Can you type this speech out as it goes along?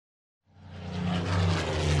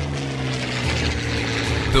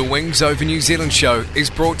The Wings Over New Zealand show is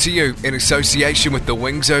brought to you in association with the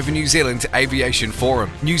Wings Over New Zealand Aviation Forum,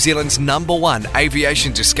 New Zealand's #1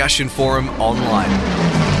 aviation discussion forum online.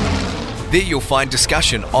 There you'll find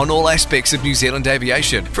discussion on all aspects of New Zealand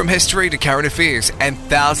aviation, from history to current affairs, and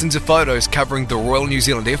thousands of photos covering the Royal New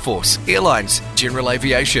Zealand Air Force, airlines, general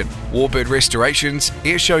aviation, warbird restorations,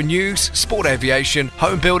 airshow news, sport aviation,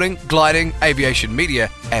 home building, gliding, aviation media,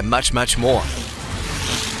 and much, much more.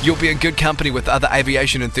 You'll be in good company with other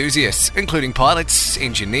aviation enthusiasts, including pilots,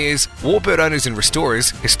 engineers, warbird owners and restorers,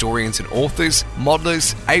 historians and authors,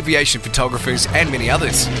 modelers, aviation photographers, and many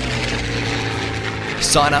others.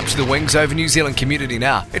 Sign up to the Wings Over New Zealand community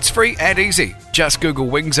now. It's free and easy. Just Google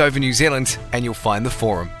Wings Over New Zealand and you'll find the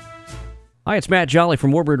forum. Hi, it's Matt Jolly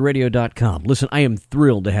from warbirdradio.com. Listen, I am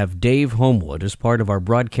thrilled to have Dave Homewood as part of our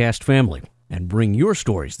broadcast family and bring your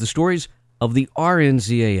stories, the stories of the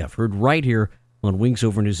RNZAF, heard right here on Wings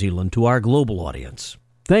Over New Zealand, to our global audience.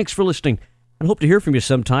 Thanks for listening, and hope to hear from you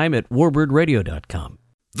sometime at warbirdradio.com.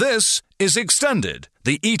 This is Extended,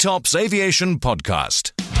 the ETOPS Aviation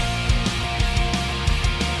Podcast.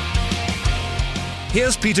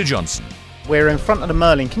 Here's Peter Johnson. We're in front of the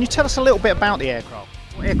Merlin. Can you tell us a little bit about the aircraft?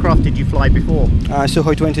 What aircraft did you fly before?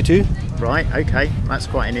 Sukhoi 22. Right, okay. That's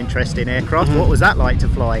quite an interesting aircraft. What was that like to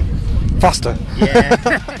fly? Faster.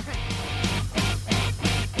 Yeah.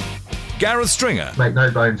 Gareth Stringer. Make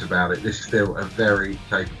no bones about it, this is still a very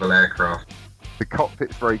capable aircraft. The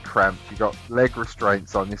cockpit's very cramped, you've got leg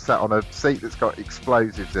restraints on, you're sat on a seat that's got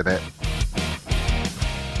explosives in it.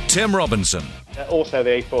 Tim Robinson. Also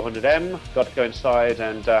the A400M, got to go inside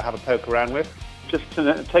and have a poke around with. Just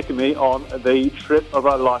taking me on the trip of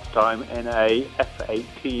a lifetime in a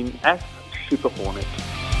F-18F Super Hornet.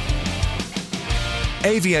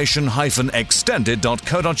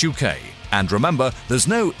 Aviation-extended.co.uk. And remember, there's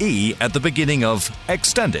no E at the beginning of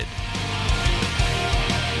Extended.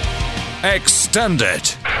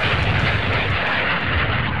 Extended.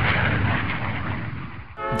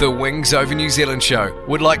 The Wings Over New Zealand show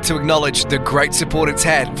would like to acknowledge the great support it's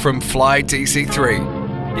had from Fly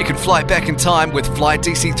DC3. You can fly back in time with Fly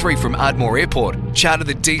DC3 from Ardmore Airport, charter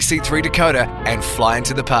the DC3 Dakota, and fly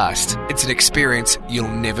into the past. It's an experience you'll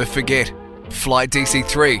never forget. Fly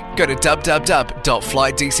DC3. Go to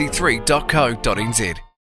www.flydc3.co.nz.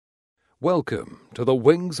 Welcome to the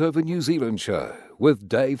Wings Over New Zealand show with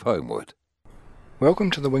Dave Homewood.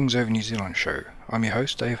 Welcome to the Wings Over New Zealand show. I'm your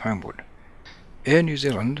host, Dave Homewood. Air New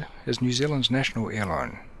Zealand is New Zealand's national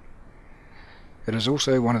airline. It is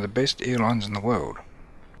also one of the best airlines in the world.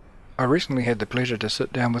 I recently had the pleasure to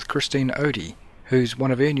sit down with Christine Ody, who's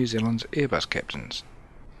one of Air New Zealand's Airbus captains.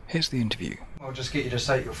 Here's the interview. I'll just get you to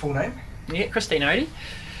state your full name. Yeah, Christine Ody.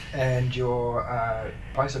 And your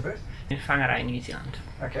place of birth? In Whangarei, New Zealand.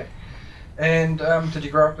 Okay. And did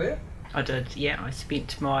you grow up there? I did, yeah. I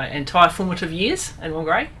spent my entire formative years in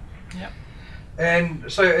Whangarei. Yep.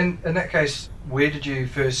 And so in that case, where did you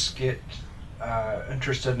first get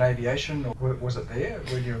interested in aviation? Or was it there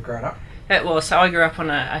when you were growing up? It was. So I grew up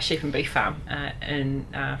on a sheep and beef farm in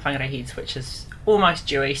Whangarei Heads, which is almost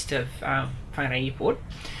due east of Whangarei Airport.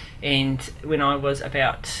 And when I was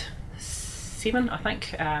about 7, I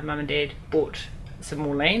think, Mum and Dad bought some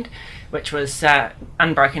more land, which was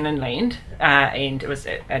unbroken inland, and it was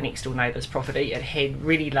a next door neighbour's property. It had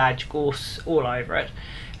really large gorse all over it,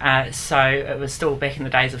 so it was still back in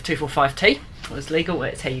the days of 245T. It was legal.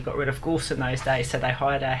 That's how you got rid of gorse in those days. So they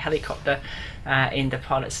hired a helicopter, and the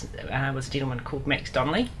pilot was a gentleman called Max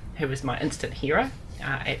Donnelly, who was my instant hero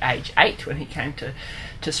at age 8 when he came to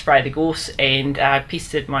spray the gorse, and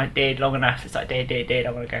pestered my dad long enough. It's like, Dad,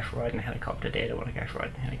 I want to go for a ride in a helicopter. Dad, I want to go for a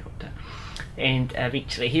ride in a helicopter. And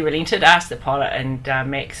eventually he relented, asked the pilot, and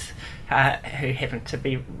Max, who happened to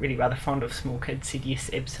be really rather fond of small kids, said yes,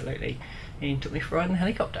 absolutely, and took me for a ride in a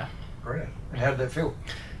helicopter. Brilliant. And how did that feel?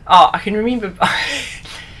 Oh, I can remember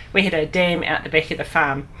we had a dam out the back of the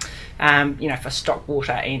farm, for stock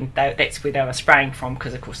water, and that's where they were spraying from,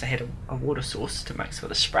 because of course they had a water source to mix with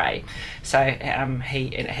the spray. So and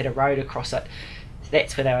it had a road across it.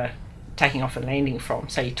 That's where they were taking off and landing from.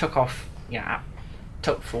 So you took off, up,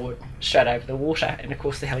 tilt forward, straight over the water, and of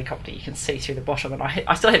course the helicopter, you can see through the bottom. And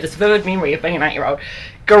I still have this vivid memory of being an 8-year-old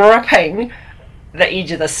gripping the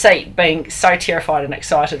edge of the seat, being so terrified and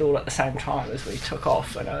excited all at the same time as we took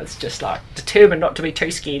off. And I was just like determined not to be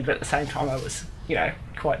too scared, but at the same time I was,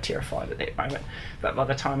 quite terrified at that moment. But by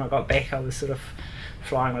the time I got back, I was sort of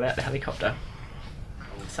flying without the helicopter.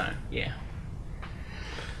 So, yeah.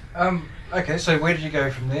 Okay, so where did you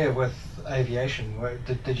go from there with aviation?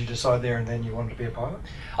 Did you decide there and then you wanted to be a pilot?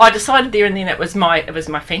 I decided there and then it was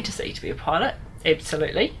my fantasy to be a pilot.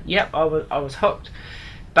 Absolutely. Yep, I was hooked.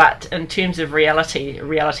 But in terms of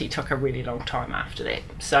reality took a really long time after that.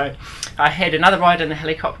 So I had another ride in the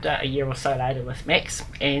helicopter a year or so later with Max,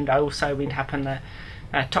 and I also went up in the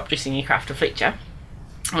top dressing aircraft of Fletcher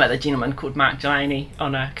with a gentleman called Mark Delaney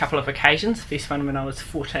on a couple of occasions. First one when I was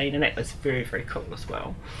 14, and that was very, very cool as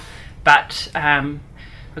well. But I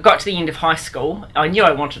got to the end of high school. I knew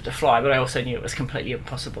I wanted to fly, but I also knew it was completely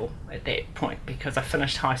impossible at that point, because I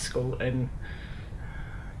finished high school in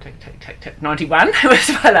 91. It was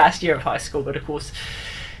my last year of high school. But of course,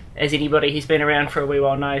 as anybody who's been around for a wee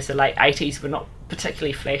while knows, the late 80s were not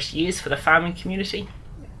particularly flash years for the farming community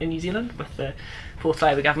in New Zealand with the fourth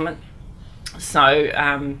Labour government. So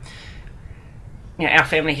our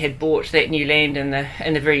family had bought that new land in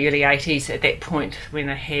the very early 80s, at that point when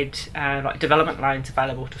they had like development loans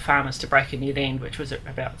available to farmers to break in new land, which was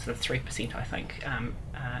about sort of 3%, I think,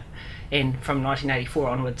 and from 1984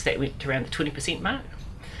 onwards that went to around the 20% mark.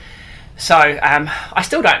 So I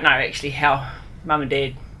still don't know actually how Mum and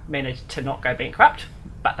Dad managed to not go bankrupt,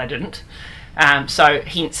 but they didn't. So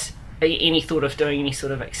hence any thought of doing any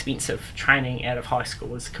sort of expensive training out of high school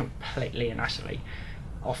was completely and utterly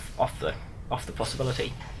off the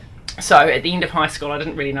possibility. So at the end of high school I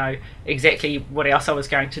didn't really know exactly what else I was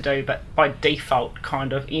going to do, but by default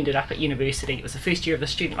kind of ended up at university. It was the first year of the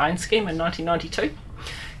student loan scheme in 1992.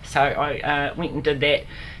 So I went and did that,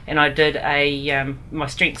 and I did my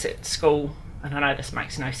strengths at school, and I know this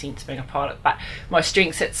makes no sense being a pilot, but my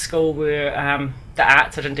strengths at school were the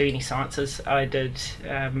arts. I didn't do any sciences. I did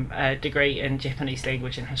a degree in Japanese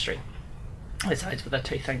language and history. Those were the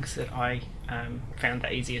two things that I found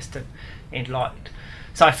the easiest and liked.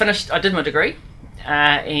 So I did my degree,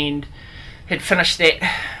 and had finished that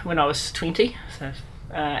when I was 20,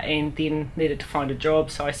 and then needed to find a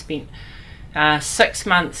job. So I spent 6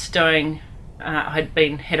 months doing. Had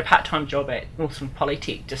a part-time job at Northland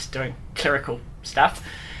Polytech, just doing clerical stuff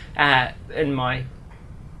at the end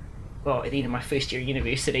of my first year of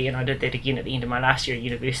university, and I did that again at the end of my last year of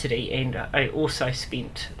university. And I also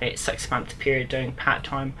spent that 6-month period doing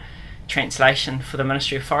part-time translation for the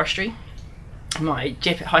Ministry of Forestry. My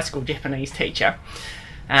high school Japanese teacher,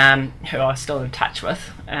 who I was still in touch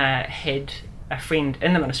with, had a friend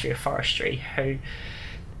in the Ministry of Forestry who,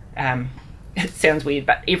 it sounds weird,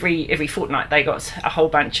 but every fortnight they got a whole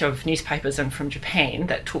bunch of newspapers in from Japan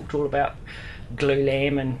that talked all about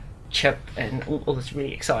glulam and chip and all this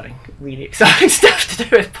really exciting stuff to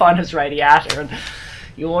do with Pinus radiata and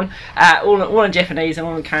yawn, all in Japanese and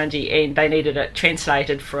all in kanji, and they needed it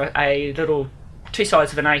translated for a little 2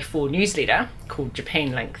 sides of an A4 newsletter called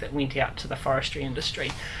Japan Link that went out to the forestry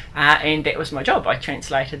industry, and that was my job. I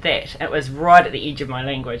translated that. It was right at the edge of my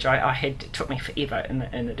language. It took me forever in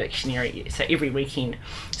the dictionary. So every weekend,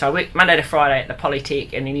 so I worked Monday to Friday at the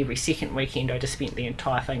Polytech, and then every second weekend I just spent the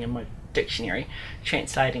entire thing in my dictionary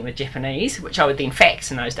translating the Japanese, which I would then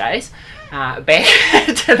fax in those days back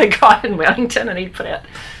to the guy in Wellington, and he'd put out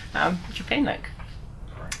Japan Link.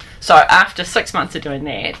 So after 6 months of doing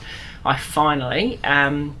that, I finally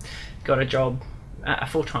got a job, a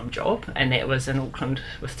full-time job, and that was in Auckland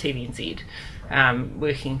with TVNZ,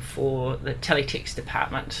 working for the teletext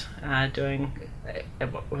department, doing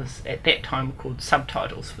what was at that time called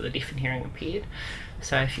subtitles for the deaf and hearing impaired.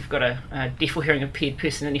 So if you've got a deaf or hearing impaired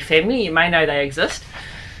person in your family, you may know they exist.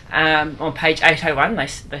 On page 801,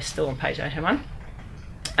 they're still on page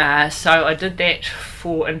 801. So I did that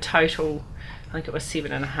for, in total, I think it was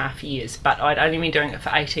 7.5 years, but I'd only been doing it for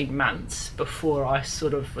 18 months before I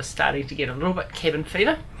sort of was starting to get a little bit cabin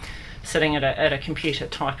fever, sitting at a computer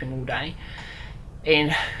typing all day,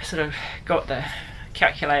 and sort of got the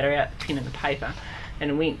calculator out, the pen and the paper,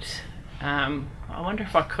 and went, I wonder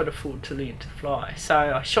if I could afford to learn to fly. So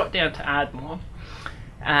I shot down to Ardmore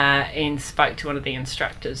and spoke to one of the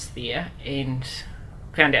instructors there and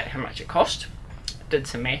found out how much it cost, did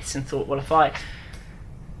some maths and thought, well, if I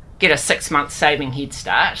get a 6-month saving head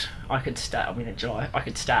start, I could start in July, I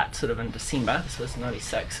could start sort of in December. This was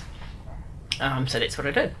 96. So that's what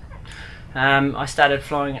I did. I started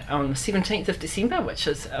flying on the 17th of December, which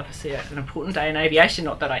is obviously an important day in aviation,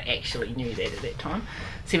 not that I actually knew that at that time.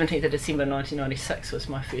 17th of December 1996 was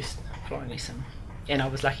my first flying lesson, and I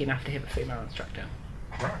was lucky enough to have a female instructor.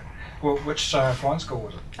 Right. Well, which flying school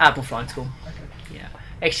was it? Ardmore Flying School. Okay. Yeah.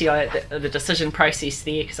 Actually, the decision process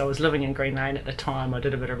there, because I was living in Green Lane at the time, I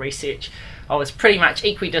did a bit of research. I was pretty much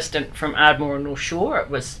equidistant from Ardmore and North Shore. It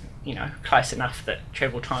was, close enough that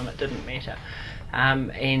travel time, it didn't matter.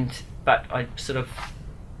 But I sort of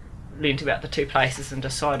learnt about the two places and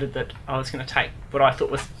decided that I was going to take what I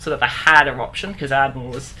thought was sort of the harder option, because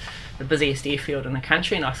Ardmore was the busiest airfield in the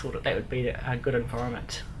country, and I thought that would be a good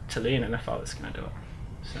environment to learn in if I was going to do it.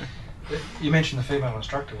 So. You mentioned the female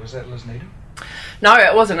instructor. Was that Liz Needham? No,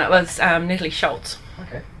 it wasn't. It was Natalie Schultz.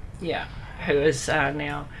 Okay. Yeah, who is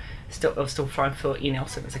now still flying for Ian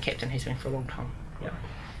Nelson as a captain. He's been for a long time. Yeah.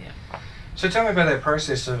 So tell me about that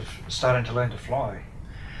process of starting to learn to fly.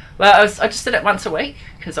 Well, I just did it once a week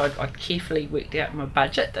because I'd carefully worked out my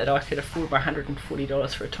budget that I could afford my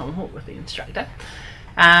 $140 for a Tomahawk with the instructor.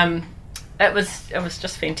 It was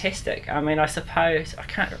just fantastic. I mean, I suppose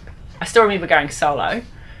I still remember going solo.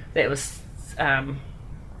 That was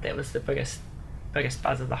the biggest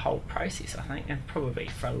buzz of the whole process, I think, and probably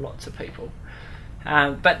for lots of people.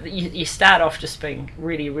 But you start off just being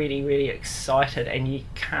really, really, really excited, and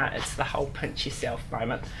it's the whole pinch yourself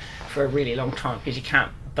moment for a really long time because you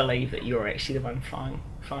can't believe that you're actually the one flying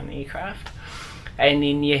the aircraft. And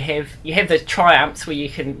then you have the triumphs where you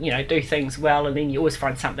can do things well, and then you always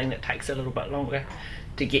find something that takes a little bit longer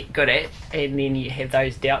to get good at, and then you have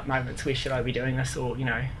those doubt moments where should I be doing this or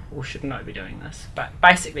shouldn't I be doing this. But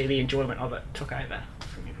basically the enjoyment of it took over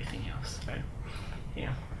from everything else. So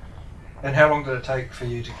yeah. And how long did it take for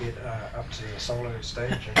you to get up to the solo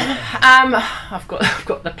stage? I've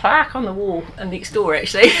got the plaque on the wall next door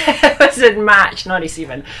actually. It was in March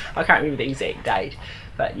 '97. I can't remember the exact date,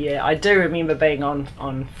 but yeah, I do remember being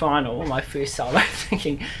on final, my first solo,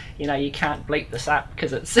 thinking, you can't bleep this up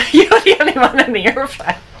because it's you're the only one in the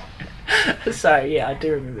aeroplane. So yeah, I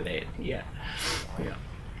do remember that. Yeah.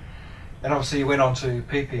 And obviously you went on to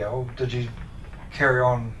PPL. Did you carry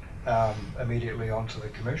on immediately onto the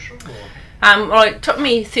commercial? Or? Well, it took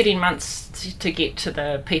me 13 months to get to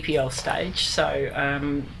the PPL stage. So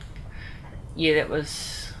yeah, that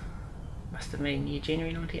must have been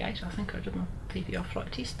January '98. I think I did my PPL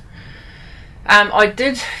flight test. I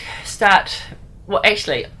did start. Well,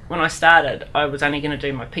 actually, when I started, I was only going to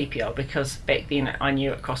do my PPL because back then I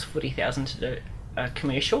knew it cost $40,000 to do a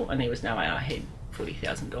commercial, and there was no way I had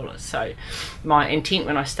 $40,000. So my intent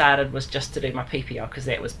when I started was just to do my PPL because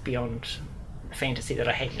that was beyond fantasy that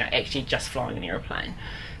I had, actually just flying an aeroplane.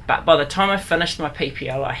 But by the time I finished my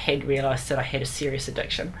PPL, I had realised that I had a serious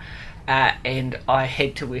addiction, and I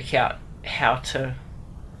had to work out how to,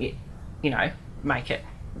 make it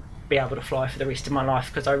be able to fly for the rest of my life,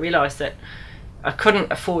 because I realised that I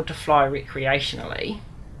couldn't afford to fly recreationally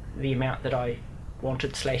the amount that I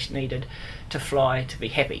wanted/needed to fly to be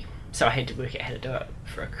happy. So I had to work out how to do it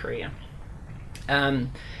for a career. And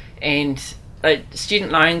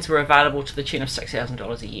student loans were available to the tune of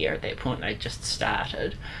 $6,000 a year at that point. They just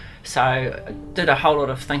started. So I did a whole lot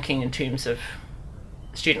of thinking in terms of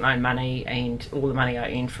student loan money and all the money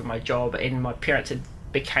I earned from my job, and my parents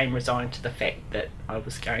became resigned to the fact that I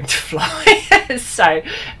was going to fly. So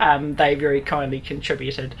they very kindly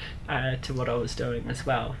contributed to what I was doing as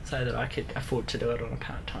well, so that I could afford to do it on a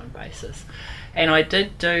part-time basis. And I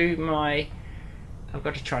did do I've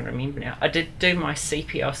got to try and remember now, I did do my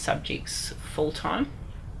CPL subjects full-time.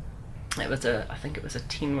 I think it was a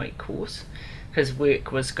 10-week course, because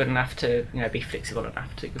work was good enough to be flexible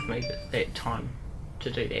enough to give me that time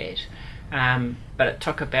to do that. But it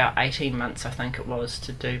took about 18 months, I think it was,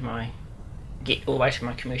 to get all the way to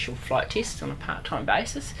my commercial flight test on a part-time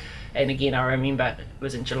basis. And again, I remember it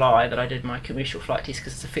was in July that I did my commercial flight test,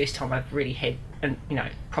 because it's the first time I've really had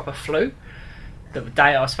proper flu. The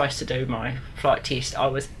day I was supposed to do my flight test, I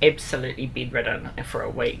was absolutely bedridden for a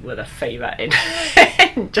week with a fever and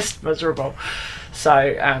just miserable.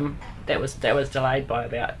 So that was delayed by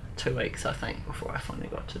about 2 weeks, I think, before I finally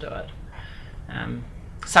got to do it.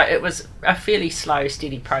 So it was a fairly slow,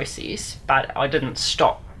 steady process, but I didn't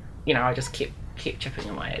stop. I just kept chipping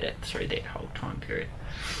away at it through that whole time period.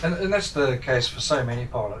 And that's the case for so many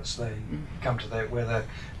pilots. They come to that where they're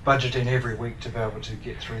budgeting every week to be able to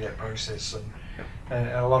get through that process. And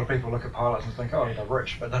a lot of people look at pilots and think, oh, they're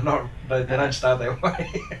rich, but they're not. They don't start that way.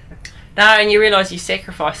 No, and you realise you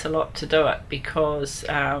sacrifice a lot to do it, because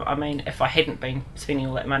if I hadn't been spending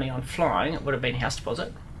all that money on flying, it would have been house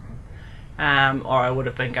deposit. Or I would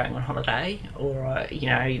have been going on holiday, or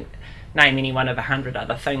name any one of 100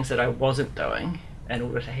 other things that I wasn't doing in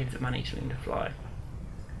order to have the money to learn to fly,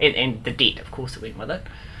 and the debt, of course, that went with it.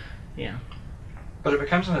 Yeah. But it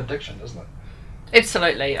becomes an addiction, doesn't it?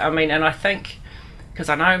 Absolutely. And I think, because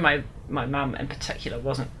I know my mum in particular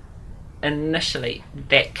wasn't initially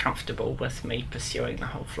that comfortable with me pursuing the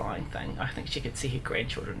whole flying thing. I think she could see her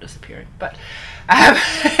grandchildren disappearing, but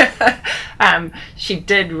she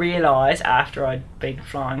did realise after I'd been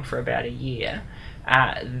flying for about a year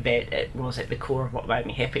that it was at the core of what made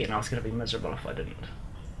me happy, and I was going to be miserable if I didn't.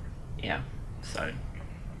 Yeah, so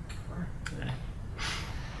yeah.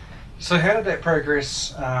 So how did that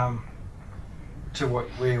progress to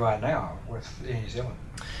where you are now with Air New Zealand?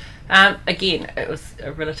 Again, it was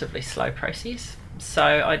a relatively slow process.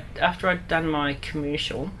 So after I'd done my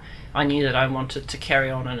commercial, I knew that I wanted to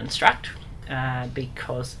carry on and instruct,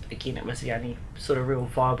 because again it was the only sort of real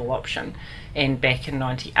viable option. And back in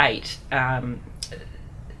 '98,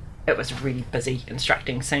 it was really busy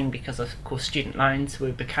instructing scene because of course student loans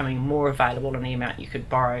were becoming more available and the amount you could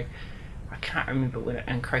borrow. I can't remember when it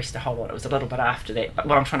increased a whole lot. It was a little bit after that. But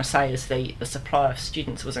what I'm trying to say is the supply of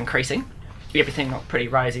students was increasing. Everything looked pretty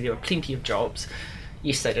rosy. There were plenty of jobs.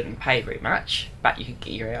 Yes, they didn't pay very much, but you could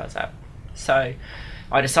get your hours up. So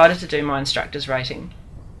I decided to do my instructor's rating,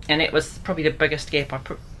 and it was probably the biggest gap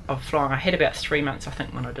of flying. I had about 3 months, I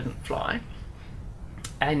think, when I didn't fly,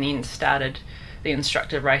 and then started the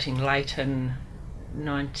instructor rating late in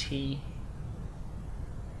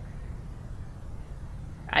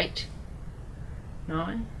 98.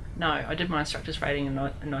 No, I did my instructor's rating in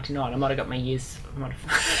 99. I might have got my years, I might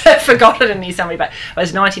have forgotten it in there somewhere, but it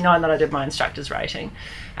was 99 that I did my instructor's rating,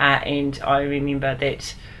 and I remember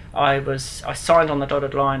that I signed on the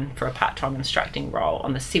dotted line for a part-time instructing role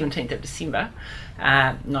on the 17th of December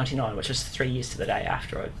 99, which was 3 years to the day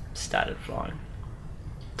after I started flying.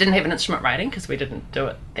 Didn't have an instrument rating because we didn't do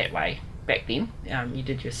it that way back then. You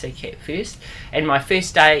did your CCAT first, and my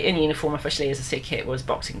first day in uniform officially as a CCAT was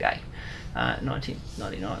Boxing Day,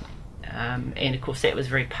 1999, and of course that was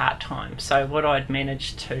very part-time. So what I'd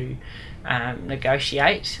managed to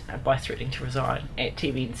negotiate by threatening to resign at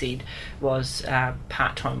TVNZ was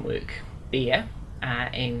part-time work there,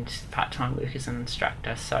 and part-time work as an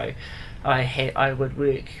instructor. So I would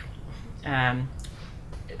work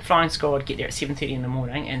flying school. I'd get there at 7:30 in the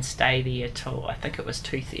morning and stay there till I think it was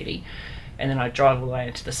 2:30, and then I'd drive all the way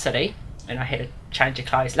into the city, and I had a change of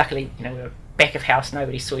clothes. Luckily, we were back of house,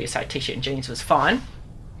 nobody saw you, so t-shirt and jeans was fine,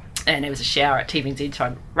 and there was a shower at TVNZ, so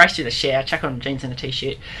I'd race to the shower, chuck on jeans and a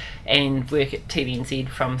t-shirt, and work at TVNZ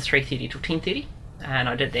from 3:30 till 10:30, and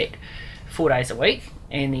I did that 4 days a week,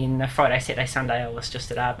 and then Friday, Saturday, Sunday I was just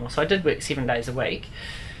at Ardmore. So I did work 7 days a week,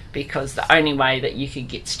 because the only way that you could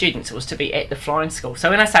get students was to be at the flying school. So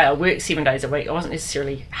when I say I worked 7 days a week, I wasn't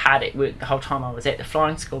necessarily hard at work the whole time I was at the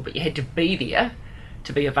flying school, but you had to be there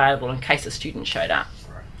to be available in case a student showed up.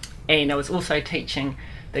 Right. And I was also teaching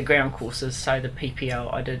the ground courses, so the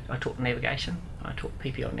PPL, I taught navigation. I taught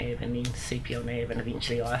PPL nav and then CPL nav and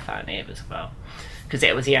eventually IFR nav as well, because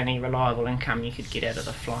that was the only reliable income you could get out of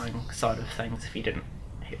the flying side of things if you didn't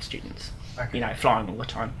have students, flying all the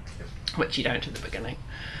time, which you don't at the beginning.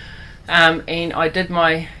 And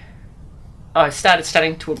I started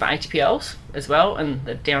studying toward my ATPLs as well in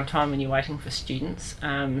the downtime when you're waiting for students.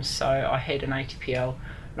 So I had an ATPL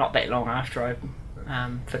not that long after I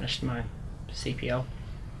finished my CPL.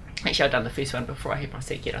 Actually, I'd done the first one before I had my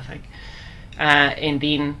CCAT, I think. And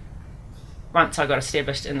then once I got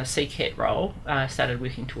established in the CCAT role, I started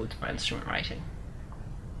working towards my instrument rating.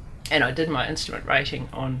 And I did my instrument rating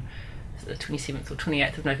on the 27th or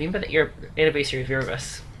 28th of November, the anniversary of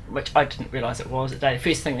Erebus, which I didn't realise it was. The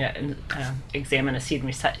first thing that examiner said when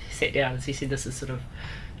we sat down is he said this is sort of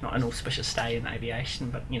not an auspicious day in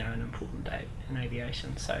aviation, but an important day in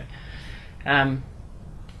aviation. So I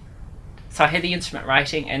had the instrument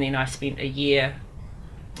rating, and then I spent a year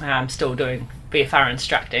still doing VFR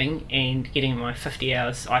instructing and getting my 50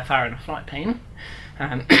 hours IFR in a flight plan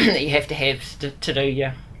that you have to do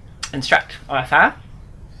your instruct IFR,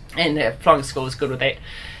 and the flying school was good with that.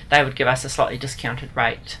 They would give us a slightly discounted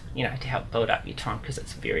rate, to help build up your time, because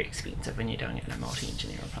it's very expensive when you're doing it in a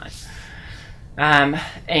multi-engine aeroplane.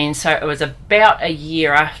 And so it was about a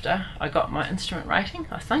year after I got my instrument rating,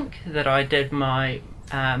 I think, that I did my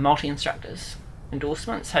multi-instructors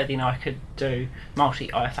endorsement, so then I could do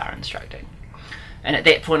multi-IFR instructing. And at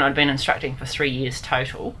that point I'd been instructing for 3 years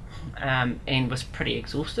total, and was pretty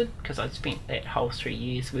exhausted because I'd spent that whole 3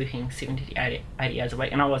 years working 70 to 80 hours a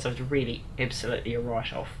week, and I was really absolutely a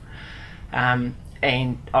write-off.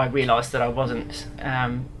 And I realised that I wasn't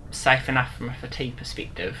safe enough from a fatigue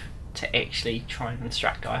perspective to actually try and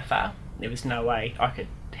instruct IFR. There was no way I could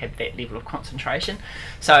have that level of concentration.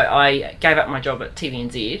 So I gave up my job at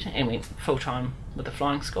TVNZ and went full-time with the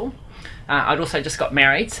flying school. I'd also just got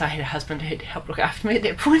married, so I had a husband who had to help look after me at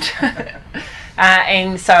that point.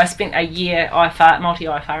 And so I spent a year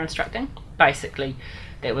multi-IFR instructing. Basically,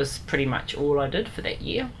 that was pretty much all I did for that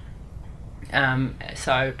year.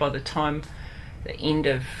 So by the time the end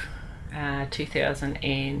of 2000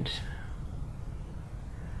 and...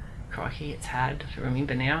 crikey, it's hard to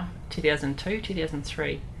remember now. 2002,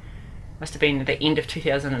 2003. Must have been the end of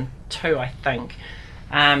 2002, I think.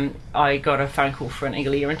 I got a phone call for an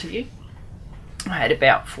Eagle Air interview. I had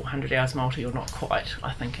about 400 hours multi, or not quite,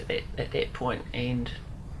 I think, at that point,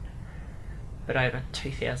 but bit over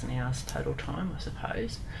 2,000 hours total time, I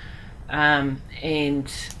suppose,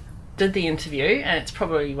 and did the interview, and it's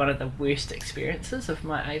probably one of the worst experiences of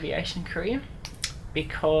my aviation career,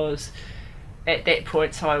 because at that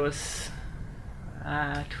point, so I was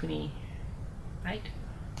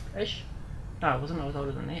 28-ish. No, I wasn't. I was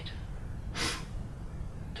older than that.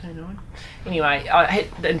 29. Anyway, I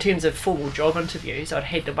had, in terms of formal job interviews, I'd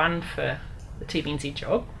had the one for the TVNZ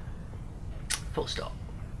job. Full stop.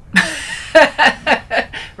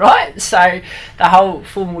 Right? So the whole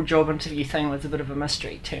formal job interview thing was a bit of a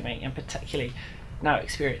mystery to me, and particularly no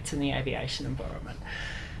experience in the aviation environment.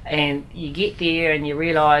 And you get there and you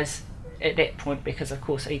realise at that point, because of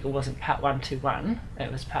course Eagle wasn't Part 121,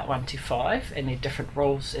 it was Part 125, and there are different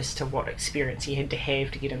rules as to what experience you had to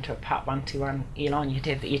have to get into a Part 121 airline. You had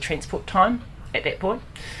to have the air transport time at that point,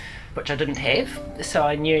 which I didn't have, so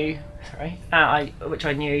I knew, I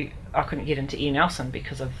couldn't get into Air Nelson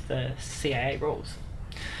because of the CAA rules.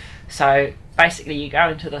 So basically you go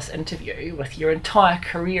into this interview with your entire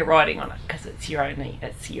career riding on it, because it's your only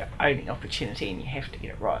opportunity and you have to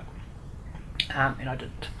get it right. And I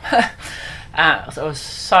didn't. So I was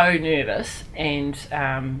so nervous, and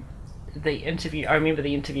the interview, I remember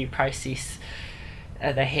the interview process,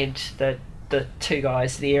 they had the two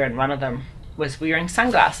guys there, and one of them was wearing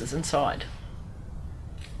sunglasses inside,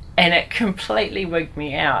 and it completely wigged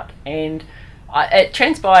me out. And it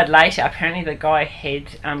transpired later, apparently the guy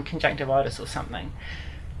had conjunctivitis or something,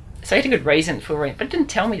 so he had a good reason for it, but didn't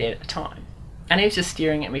tell me that at the time. And he was just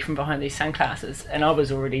staring at me from behind these sunglasses, and I was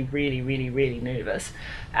already really, really, really nervous.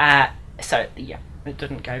 So yeah, it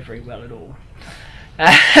didn't go very well at all.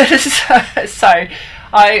 So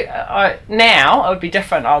I now it would be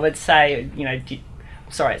different. I would say,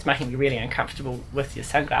 sorry, it's making me really uncomfortable with your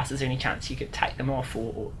sunglasses. Is there any chance you could take them off,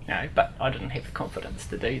 or But I didn't have the confidence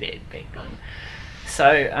to do that back then.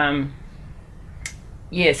 So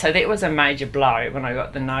yeah, so that was a major blow when I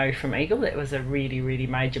got the no from Eagle. That was a really, really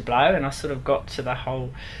major blow, and I sort of got to the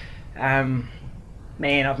whole, man,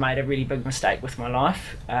 I've made a really big mistake with my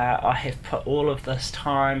life. I have put all of this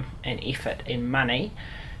time and effort and money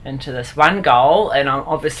into this one goal, and I'm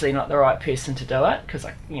obviously not the right person to do it, because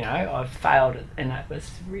I've failed, and it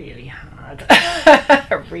was really hard,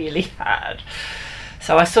 really hard.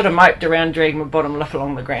 So I sort of moped around, dragged my bottom lip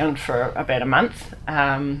along the ground for about a month.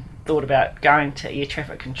 Thought about going to air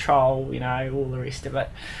traffic control, all the rest of it.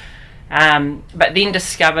 But then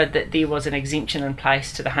discovered that there was an exemption in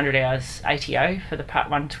place to the 100 hours ATO for the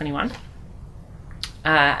Part 121.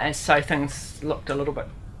 And so things looked a little bit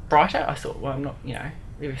brighter. I thought, well, I'm not,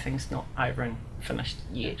 everything's not over and finished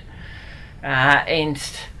yet. And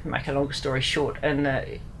to make a long story short, in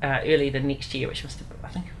the early the next year, which must have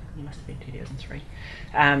been 2003,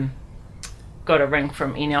 got a ring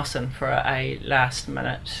from Air Nelson for a last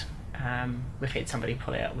minute, we've had somebody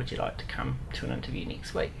pull out, would you like to come to an interview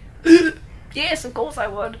next week? Yes, of course I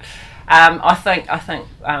would. I think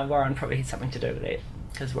Warren probably had something to do with that,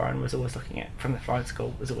 because Warren was always looking at, from the flying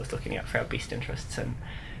school, was always looking out for our best interests, and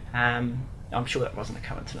I'm sure that wasn't a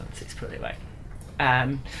coincidence, let's put it that way.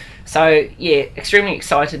 So yeah, extremely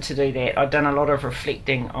excited to do that. I'd done a lot of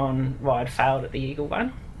reflecting on why I'd failed at the Eagle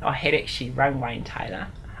one. I had actually rung Wayne Taylor,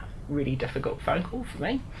 really difficult phone call for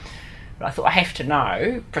me, but I thought I have to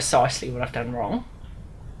know precisely what I've done wrong.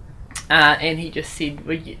 And he just said,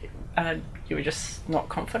 well, you were just not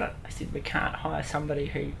confident. I said, we can't hire somebody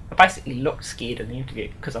who... I basically looked scared in the interview,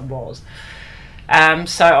 because I was.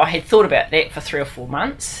 So I had thought about that for 3 or 4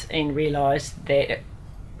 months, and realised that,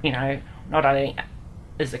 not only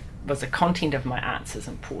was the content of my answers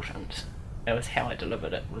important, it was how I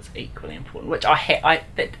delivered it was equally important, which I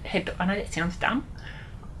know that sounds dumb.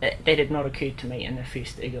 That had not occurred to me in the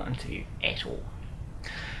first Eagle interview at all.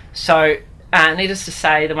 So, needless to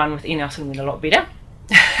say, the one with Air Nelson went a lot better.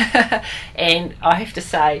 And I have to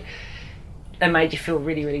say, it made you feel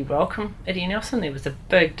really, really welcome at Air Nelson. There was a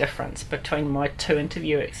big difference between my 2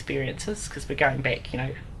 interview experiences, because we're going back,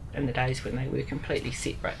 in the days when they were completely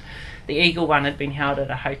separate. The Eagle one had been held at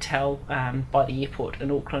a hotel by the airport in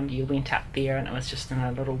Auckland. You went up there, and it was just in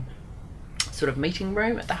a little sort of meeting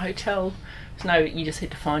room at the hotel. You just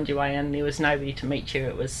had to find your way in. There was nobody to meet you.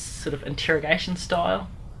 It was sort of interrogation style,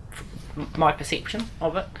 my perception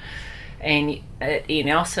of it. And at Air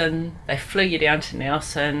Nelson, they flew you down to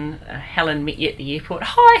Nelson. Helen met you at the airport.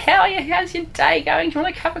 Hi, how are you? How's your day going? Do you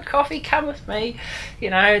want a cup of coffee? Come with me.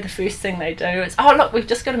 The first thing they do is, oh, look, we've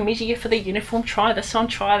just got to measure you for the uniform. Try this on,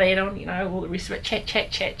 try that on, all the rest of it. Chat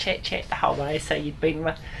the whole way. So you'd been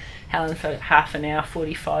with Helen for half an hour,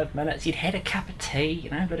 45 minutes. You'd had a cup of tea,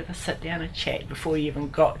 a bit of a sit down and chat before you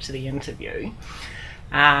even got to the interview.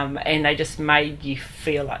 and they just made you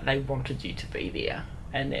feel like they wanted you to be there,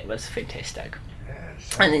 and that was fantastic.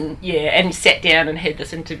 And then and you sat down and had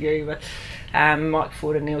this interview with Mike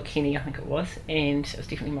Ford and Neil Kenny, I think it was, and it was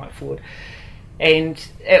definitely Mike Ford. And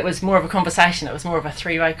it was more of a conversation. It was more of a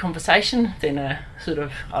three-way conversation than a sort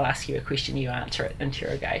of I'll ask you a question, you answer it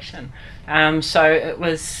interrogation. So it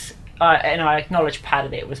was, and I acknowledge part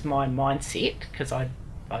of that was my mindset, because I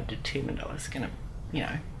determined I was going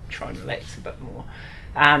to, try and relax a bit more.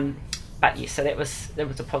 But yes, so that was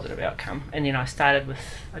a positive outcome. And then I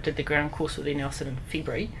did the ground course with Nelson in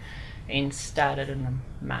February, and started in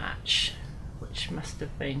March, which must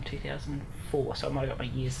have been 2004. So I might have got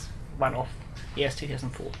my years one off. Yes,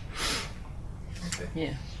 2004. Okay.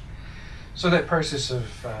 Yeah. So that process of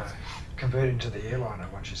converting to the airliner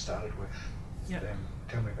once you started with them,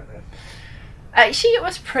 tell me about that. Actually, it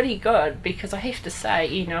was pretty good, because I have to say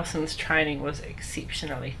Ian Nelson's training was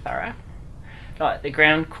exceptionally thorough. Like the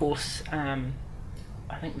ground course, I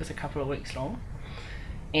think was a couple of weeks long,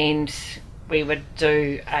 and we would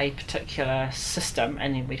do a particular system,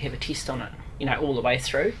 and then we'd have a test on it, all the way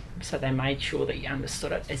through. So they made sure that you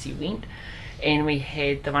understood it as you went. And we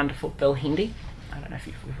had the wonderful Bill Hendy. I don't know if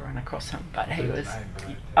you've ever run across him, but he was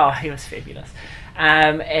fabulous.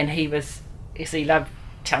 And he loved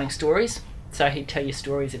telling stories. So he'd tell you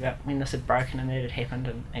stories about when this had broken and that had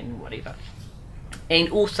happened and whatever. And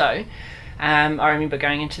also, I remember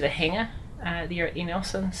going into the hangar there at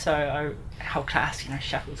Nelson. So whole class,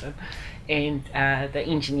 shuffles in, and the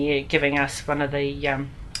engineer giving us one of the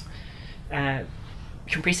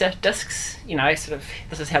compressor discs, sort of,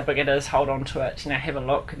 this is how big it is, hold on to it, have a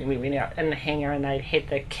look. And then we went out in the hangar, and they had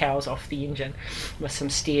the cowls off the engine with some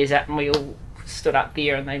stairs up, and we all stood up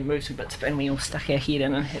there, and they moved some bits, and we all stuck our head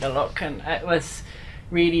in and had a look. And it was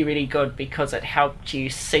really, really good, because it helped you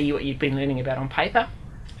see what you'd been learning about on paper,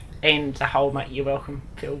 and the whole make you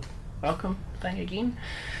feel welcome thing again.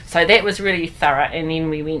 So that was really thorough. And then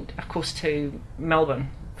we went, of course, to Melbourne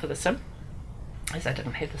for the sim, as I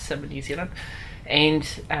didn't have the sim in New Zealand. And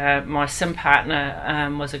my sim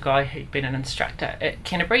partner was a guy who'd been an instructor at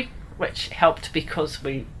Canterbury, which helped because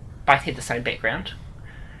we both had the same background,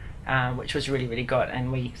 which was really, really good.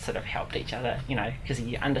 And we sort of helped each other, because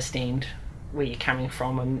you understand where you're coming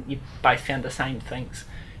from, and you both found the same things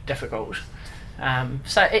difficult.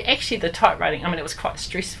 So actually the type rating, it was quite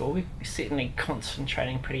stressful. We were certainly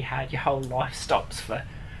concentrating pretty hard. Your whole life stops for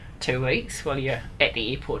 2 weeks while you're at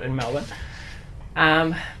the airport in Melbourne.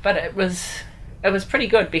 But it was pretty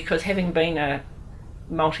good, because having been a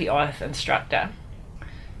multi-IF instructor,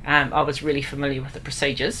 I was really familiar with the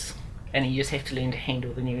procedures, and you just have to learn to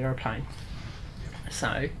handle the new aeroplane.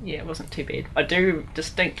 So yeah, it wasn't too bad. I do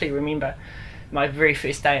distinctly remember my very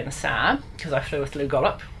first day in the Saab, because I flew with Lou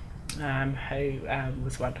Gollop, who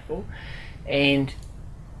was wonderful, and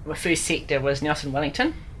my first sector was Nelson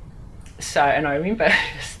Wellington. So, and I remember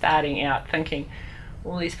starting out thinking,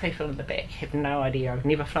 all these people in the back have no idea. I've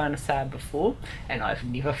never flown a Saab before, and I've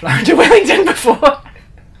never flown to Wellington before.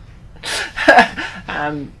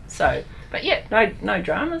 But yeah, no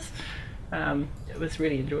dramas. It was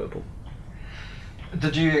really enjoyable.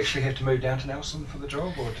 Did you actually have to move down to Nelson for the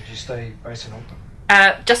job, or did you stay based in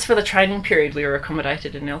Auckland? Just for the training period, we were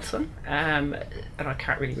accommodated in Nelson, and I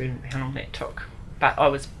can't really remember how long that took. But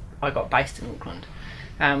I got based in Auckland.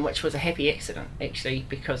 Which was a happy accident, actually,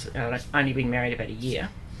 because I'd only been married about a year,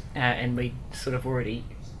 and we'd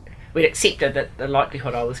accepted that the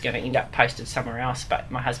likelihood I was going to end up posted somewhere else.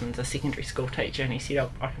 But my husband's a secondary school teacher, and he said,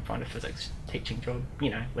 I can find a physics teaching job,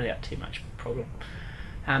 without too much problem.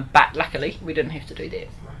 But luckily, we didn't have to do that.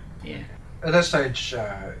 Yeah. At that stage,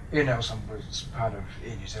 Air Nelson was part of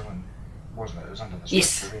Air New Zealand, wasn't it? It was under the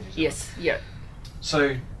structure of Air New Zealand. Yes, yeah.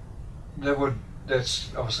 So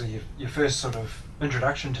that's obviously your first sort of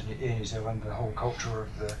introduction to Air New Zealand, the whole culture of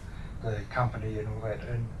the company and all that.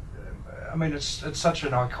 And it's such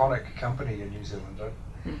an iconic company in New Zealand.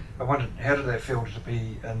 I wondered, how did that feel to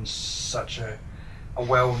be in such a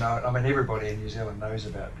well-known, everybody in New Zealand knows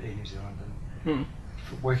about Air New Zealand, and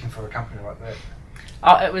working for a company like that?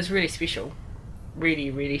 Oh, it was really special.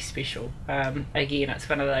 Really, really special. Again, it's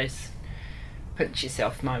one of those pinch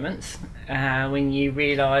yourself moments when you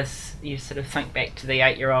realise, you sort of think back to the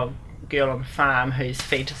 8-year-old girl on the farm whose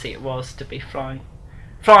fantasy it was to be flying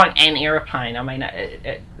an aeroplane.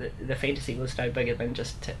 The fantasy was no bigger than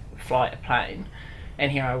just to fly a plane,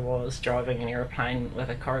 and here I was driving an aeroplane with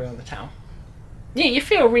a corrie on the tail. Yeah, you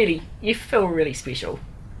feel really special.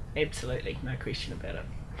 Absolutely, no question about it.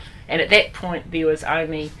 And at that point, there was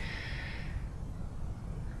only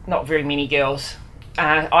not very many girls.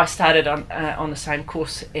 I started on the same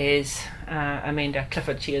course as Amanda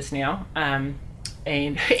Clifford, she is now,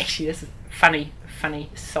 And actually, this is funny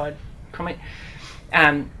side comment.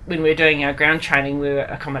 When we were doing our ground training, we were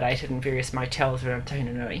accommodated in various motels around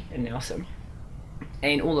Tahunanui in Nelson.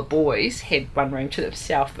 And all the boys had one room to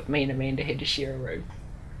themselves, but me and Amanda had to share a room.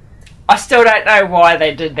 I still don't know why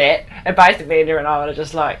they did that. And both Amanda and I were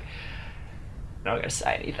just like, not going to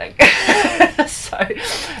say anything. So,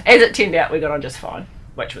 as it turned out, we got on just fine,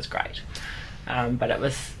 which was great. But it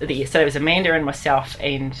was Amanda and myself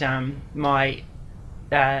and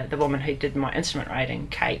the woman who did my instrument rating,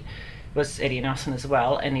 Kate, was Eddie Nelson as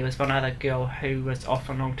well, and there was one other girl who was off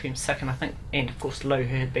on long-term sick, and I think, and of course Lou,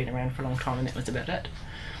 who had been around for a long time, and that was about it.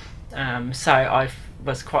 So I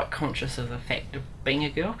was quite conscious of the fact of being a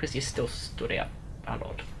girl, because you still stood out a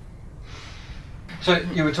lot. So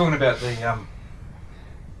you were talking about the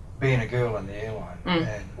being a girl in the airline,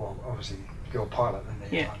 and well, obviously girl pilot in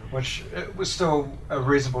the airline, which it was still a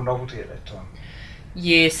reasonable novelty at that time.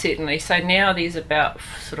 Yeah, certainly. So now there's about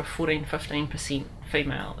sort of 14-15%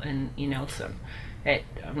 female in Nelson.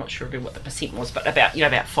 I'm not sure what the percent was, but about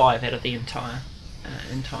 5 out of the entire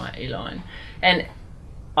airline. And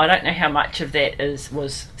I don't know how much of that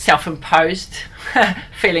was self-imposed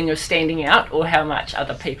feeling of standing out, or how much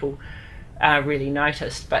other people really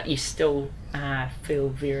noticed. But you still feel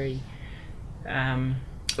very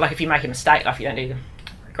like if you make a mistake, like if you don't do the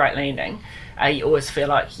great landing, you always feel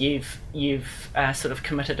like you've sort of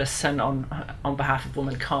committed a sin on behalf of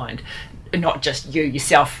womankind. Not just you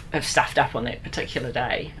yourself have stuffed up on that particular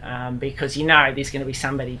day, because you know there's going to be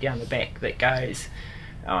somebody down the back that goes,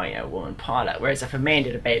 oh yeah, woman pilot. Whereas if a man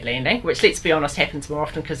did a bad landing, which let's be honest happens more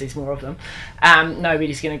often because there's more of them,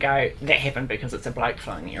 nobody's going to go, that happened because it's a bloke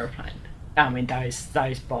flying the aeroplane. I mean, those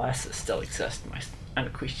biases still exist, most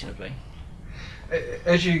unquestionably.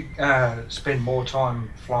 As you spend more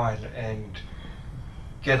time flying and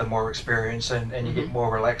gather more experience and you get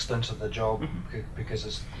more relaxed into the job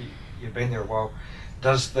because you've been there a while,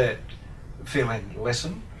 does that feeling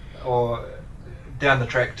lessen? Or down the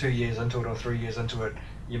track 2 years into it or 3 years into it,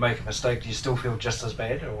 you make a mistake, do you still feel just as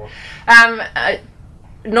bad? Or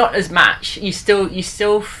not as much. I'm still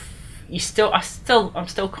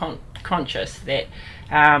conscious that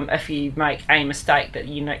if you make a mistake, that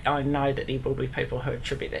I know that there will be people who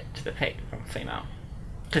attribute that to the fact that I'm female,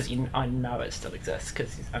 because I know it still exists,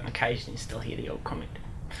 because on occasion you still hear the old comment.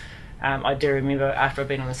 I do remember after I'd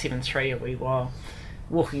been on the 7-3, we were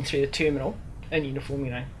walking through the terminal in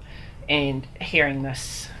uniform, and hearing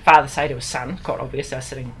this father say to his son, quite obvious, I was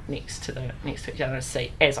sitting next to each other in a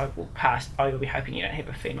seat, as I walk past, I will be hoping you don't have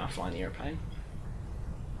a female flying the aeroplane.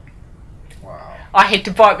 Wow. I had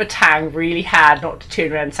to bite my tongue really hard not to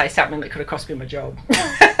turn around and say something that could have cost me my job.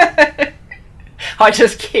 I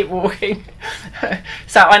just kept walking.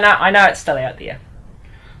 So I know it's still out there.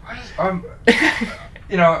 I just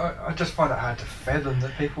find it hard to fathom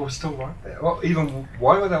that people are still like that. Well, even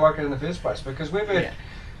why were they like it in the first place? Because we've had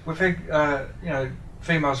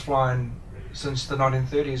females flying since the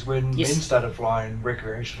 1930s when men started flying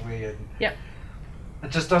recreationally, and it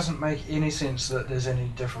just doesn't make any sense that there's any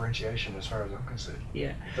differentiation as far as I'm concerned.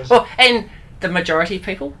 Yeah. Well, and the majority of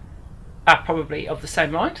people are probably of the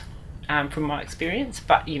same mind, from my experience,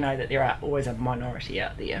 but you know that there are always a minority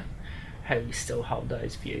out there who still hold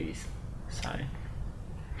those views. So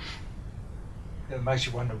it makes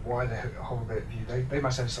you wonder why they hold that view. They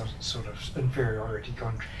must have some sort of inferiority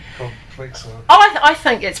complex. I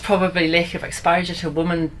think it's probably lack of exposure to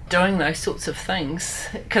women doing those sorts of things.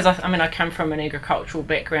 Because I come from an agricultural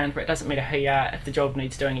background where it doesn't matter who you are. If the job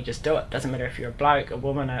needs doing, you just do it. Doesn't matter if you're a bloke, a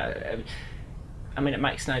woman. It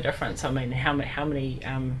makes no difference. How many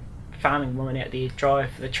farming women out there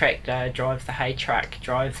drive the tractor, drive the hay truck,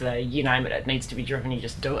 drive the you name it. It needs to be driven. You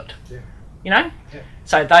just do it. Yeah. Yeah.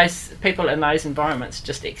 So those people in those environments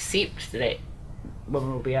just accept that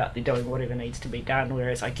women will be out there doing whatever needs to be done,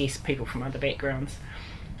 whereas I guess people from other backgrounds,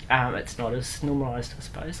 it's not as normalised, I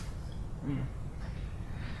suppose.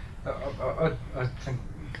 I think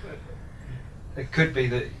it could be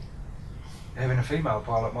that having a female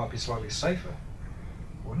pilot might be slightly safer,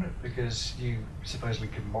 wouldn't it? Because you supposedly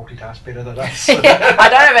can multitask better than us. I don't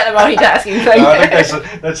know about the multitasking thing. No, I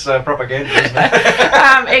think that's propaganda, isn't it?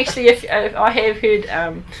 Actually, if I have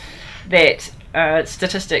heard that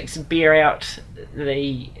statistics bear out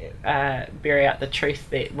the truth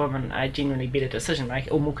that women are generally better decision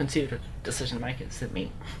makers, or more conservative decision makers than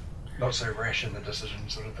men. Not so rash in the decision,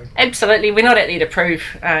 sort of thing. Absolutely, we're not out there to prove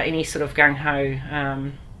any sort of gung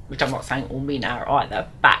ho, which I'm not saying all men are either,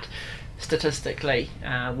 but statistically,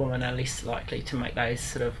 women are less likely to make those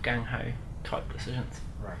sort of gung-ho type decisions.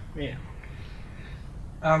 Right. Yeah.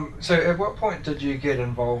 So at what point did you get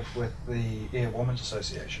involved with the Air Women's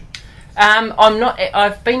Association? I'm not.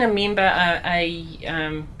 I've been a member,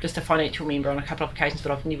 just a financial member on a couple of occasions,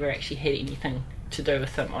 but I've never actually had anything to do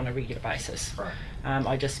with them on a regular basis. Right.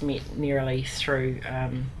 I just met merely through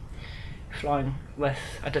flying with.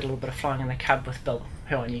 I did a little bit of flying in the Cub with Bill,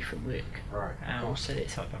 who I knew from work. Right. So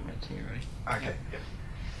that's how I bumped into you, really. Okay.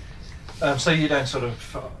 Yep. So you don't sort of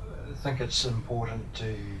think it's important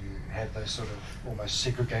to have those sort of almost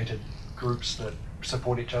segregated groups that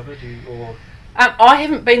support each other, do you, or? I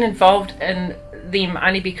haven't been involved in them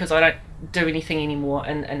only because I don't do anything anymore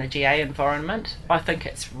in the GA environment. I think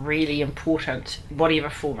it's really important, whatever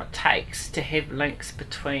form it takes, to have links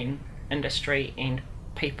between industry and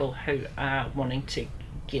people who are wanting to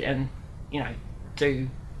get in, do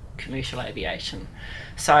commercial aviation.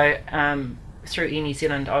 So through Air New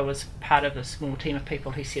Zealand, I was part of a small team of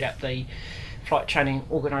people who set up the flight training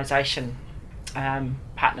organisation.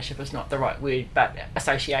 Partnership is not the right word, but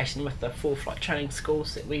association with the 4 flight training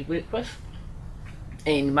schools that we work with.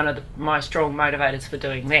 And one of my strong motivators for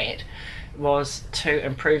doing that was to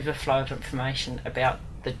improve the flow of information about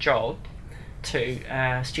the job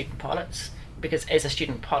to student pilots, because as a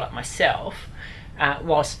student pilot myself,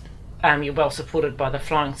 whilst you're well supported by the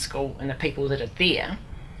flying school and the people that are there,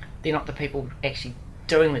 they're not the people actually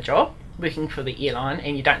doing the job, working for the airline,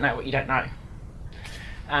 and you don't know what you don't know.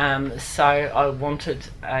 So I wanted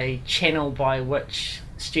a channel by which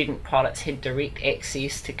student pilots had direct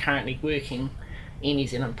access to currently working Air New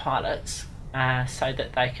Zealand pilots, so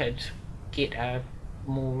that they could get a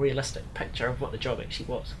more realistic picture of what the job actually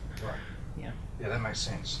was. Right. Yeah. Yeah, that makes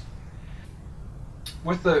sense.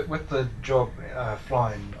 With the job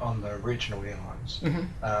flying on the regional airlines,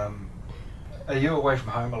 are you away from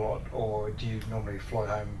home a lot, or do you normally fly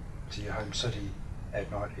home to your home city at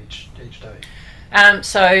night each day?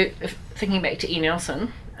 So thinking back to Air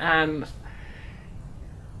Nelson, and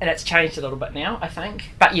it's changed a little bit now, I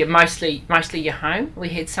think. But yeah, mostly you're home. We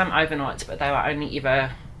had some overnights, but they were only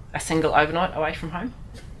ever a single overnight away from home.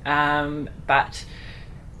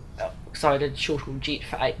 So I did short haul jet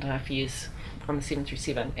for 8.5 years on the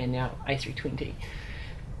 737 and now A320.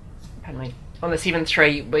 Pardon me. On the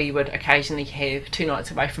 73, we would occasionally have 2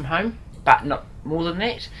 nights away from home, but not more than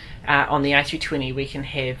that. On the A320, we can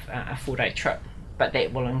have a 4-day trip, but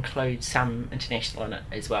that will include some international in it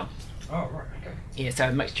as well. Oh, right, okay. Yeah, so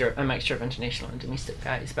a mixture of international and domestic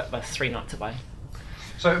days, but with 3 nights away.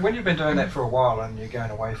 So when you've been doing that for a while and you're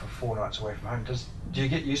going away for 4 nights away from home, do you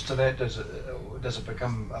get used to that? Does it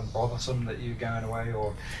become bothersome that you're going away,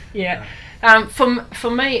 or? Yeah,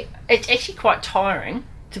 for me, it's actually quite tiring,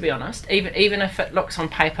 to be honest, even if it looks on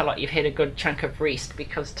paper like you've had a good chunk of rest,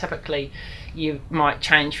 because typically you might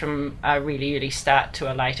change from a really early start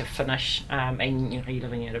to a later finish, and you're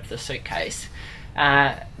living out of the suitcase.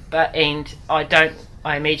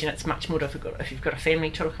 I imagine it's much more difficult if you've got a family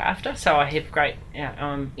to look after. So I have great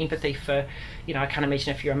empathy for, I can't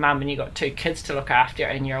imagine if you're a mum and you've got 2 kids to look after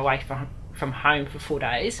and you're away from home for 4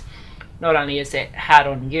 days. Not only is that hard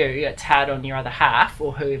on you, it's hard on your other half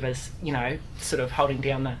or whoever's, sort of holding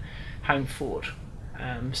down the home fort.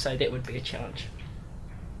 So that would be a challenge.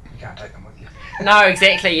 You can't take them with you. No,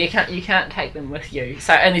 exactly. You can't take them with you.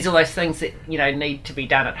 So, and there's all those things that need to be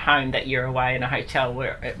done at home that you're away in a hotel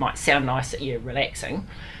where it might sound nice that you're relaxing.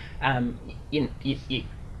 You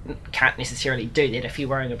can't necessarily do that if you're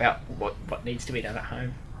worrying about what needs to be done at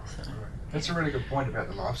home. So, that's a really good point about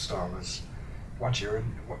the lifestyle. Is once you're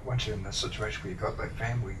in the situation where you've got that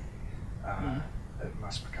family, it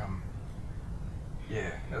must become.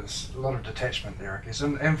 Yeah, there's a lot of detachment there, I guess,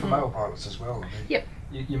 and for male pilots as well. I mean, yep.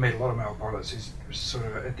 You meet a lot of male pilots who sort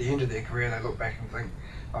of, at the end of their career, they look back and think,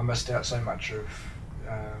 I missed out so much of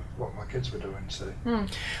what my kids were doing. So,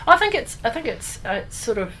 I think it's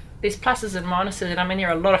sort of, there's pluses and minuses, and I mean there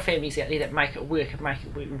are a lot of families out there that make it work and make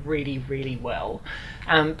it work really, really well,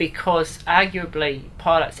 because arguably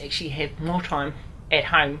pilots actually have more time at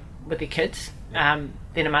home with their kids than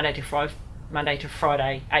a Monday to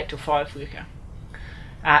Friday 8 to 5 worker.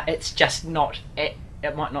 It's just not. It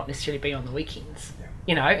might not necessarily be on the weekends.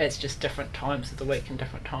 Yeah. It's just different times of the week and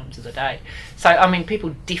different times of the day. So I mean,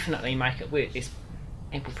 people definitely make it work. There's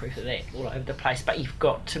ample proof of that all over the place. But you've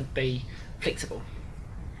got to be flexible.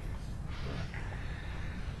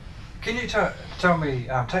 Can you tell me,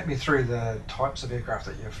 take me through the types of aircraft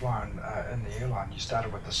that you've flown in the airline? You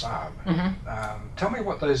started with the Saab. Mm-hmm. Tell me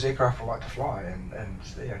what those aircraft are like to fly, and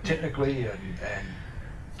technically and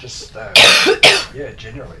just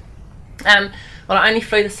generally. Well, I only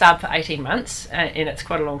flew the Saab for 18 months, and it's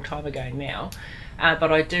quite a long time ago now.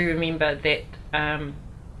 But I do remember that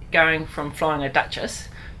going from flying a Duchess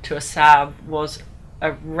to a Saab was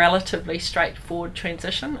a relatively straightforward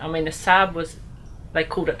transition. I mean, the Saab was they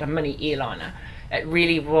called it a mini airliner. It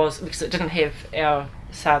really was, because it didn't have, our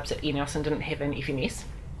subs at Air Nelson didn't have an FMS.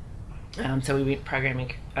 So we weren't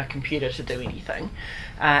programming a computer to do anything,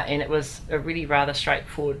 and it was a really rather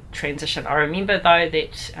straightforward transition. I remember though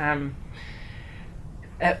that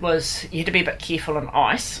it was, you had to be a bit careful on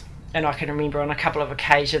ice, and I can remember on a couple of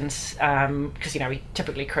occasions, because we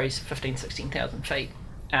typically cruise 16,000 feet,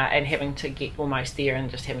 and having to get almost there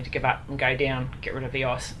and just having to give up and go down, get rid of the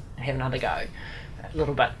ice and have another go. A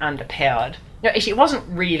little bit underpowered. No, actually it wasn't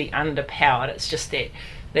really underpowered, it's just that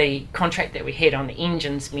the contract that we had on the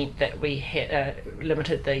engines meant that we had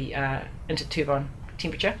limited the inter-turbine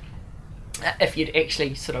temperature. If you'd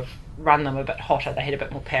actually sort of run them a bit hotter, they had a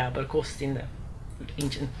bit more power, but of course then the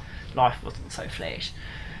engine life wasn't so flash.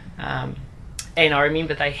 And I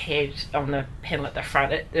remember they had on the panel at the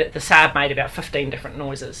front, the Saab made about 15 different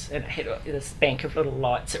noises, and it had this bank of little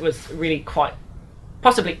lights. It was really quite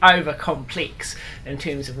possibly over complex in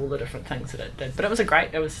terms of all the different things that it did, but it was a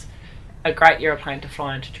great aeroplane to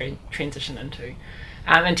fly into transition into.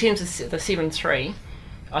 In terms of the 7.3,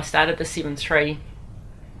 I started the 7.3.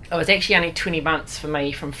 It was actually only 20 months for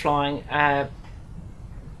me from flying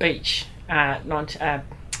beach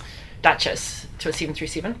Duchess to a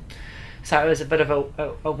 737, so it was a bit of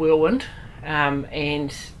a whirlwind,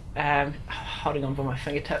 and holding on by my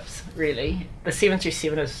fingertips really. The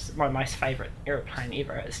 737 is my most favourite aeroplane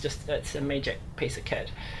ever. It's a magic piece of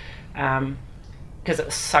kit, because it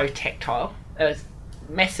was so tactile. It was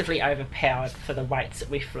massively overpowered for the weights that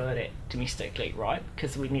we flew it at domestically, right?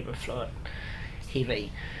 Because we never flew it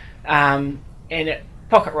heavy, and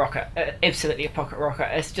pocket rocket, absolutely a pocket rocket.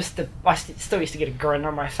 It's just I still used to get a grin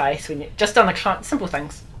on my face when just on the climb, simple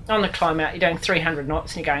things. On the climb out, you're doing 300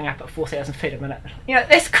 knots and you're going up at 4,000 feet a minute.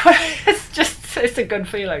 That's good. It's a good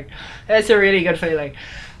feeling. It's a really good feeling.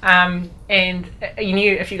 And you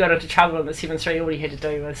knew if you got into trouble on the 7.3, all you had to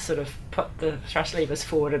do was sort of put the thrust levers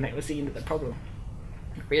forward, and that was the end of the problem.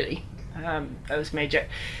 Really, it was magic.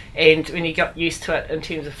 And when you got used to it in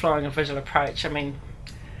terms of flying a visual approach, I mean,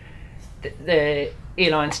 the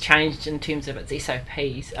airline's changed in terms of its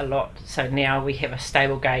SOPs a lot. So now we have a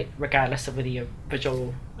stable gate regardless of whether you're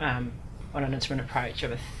visual on an instrument approach of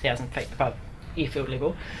 1,000 feet above airfield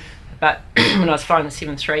level. But when I was flying the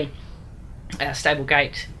 7.3, our stable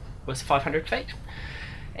gate was 500 feet,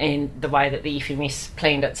 and the way that the FMS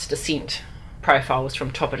planned its descent profile was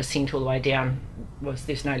from top of descent all the way down,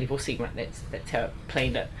 there's no level segment. That's how it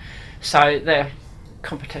planned it. So the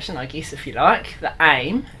competition, I guess, if you like, the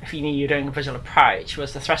aim, if you knew you were doing a visual approach,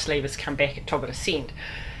 was the thrust levers come back at top of descent,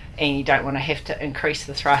 and you don't want to have to increase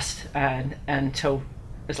the thrust until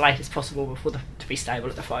as late as possible to be stable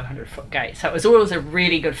at the 500 foot gate. So it was always a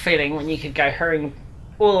really good feeling when you could go hurrying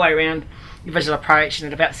all the way around your visual approach, and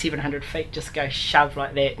at about 700 feet just go shove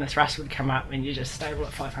like that, and the thrust would come up and you're just stable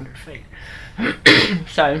at 500 feet.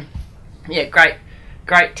 So yeah, great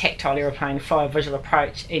tactile aeroplane, fly a visual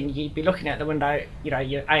approach, and you'd be looking out the window,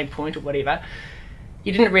 your aim point or whatever.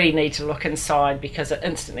 You didn't really need to look inside because it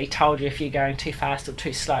instantly told you if you're going too fast or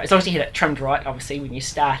too slow. As long as you had it trimmed right, obviously, when you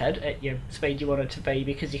started at your speed you wanted to be,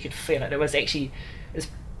 because you could feel it. It was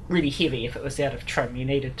really heavy. If it was out of trim, you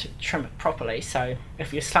needed to trim it properly. So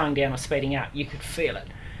if you're slowing down or speeding up, you could feel it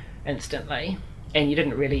instantly, and you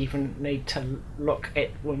didn't really even need to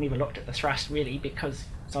we never looked at the thrust really, because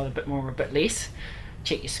it's either a bit more or a bit less.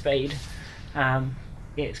 Check your speed.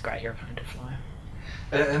 It's a great aeroplane to fly.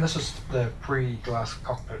 And this is the pre-glass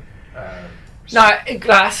cockpit? No,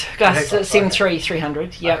 glass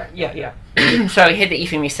 7.3-300. Yeah, okay. Yeah. So we had the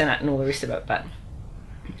FMS in it and all the rest of it, but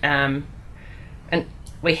and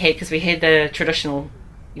we had the traditional,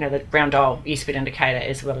 the round dial airspeed indicator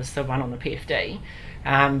as well as the one on the PFD.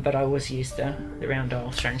 But I always used the round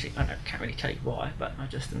dial. Strangely, I can't really tell you why, but I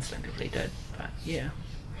just instinctively did. But yeah.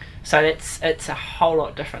 So it's a whole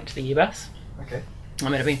lot different to the Airbus. Okay. I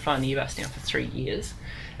mean, I've been flying the Airbus now for 3 years,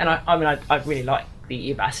 and I really like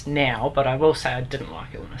the Airbus now, but I will say I didn't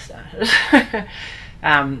like it when I started.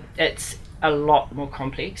 It's a lot more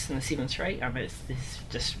complex than the 7.3. I mean, there's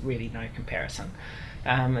just really no comparison.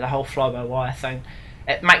 The whole fly-by-wire thing,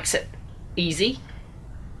 it makes it easy,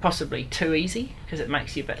 possibly too easy, because it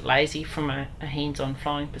makes you a bit lazy from a hands-on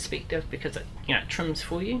flying perspective, because it trims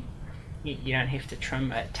for you. You don't have to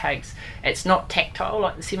trim. It's not tactile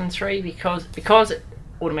like the 7.3 because it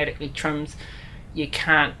automatically trims. You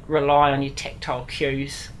can't rely on your tactile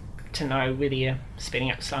cues to know whether you're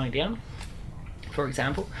speeding up, slowing down, for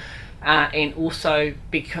example. And also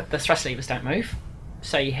because the thrust levers don't move,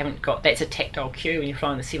 so you haven't got, that's a tactile cue. When you're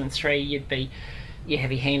flying the 7.3, you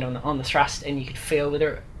have your hand on the thrust, and you could feel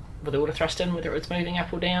whether with all the thrust in, whether it was moving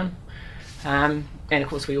up or down. And of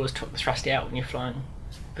course we always took the thrust out when you're flying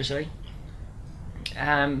visually.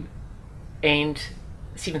 And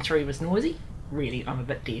 7.3 was noisy. Really, I'm a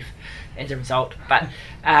bit deaf as a result. But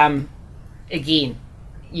again,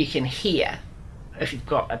 you can hear if you've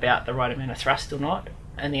got about the right amount of thrust or not.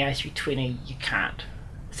 And the A320 you can't.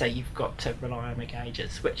 So you've got to rely on the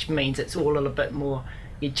gauges, which means it's all a little bit more,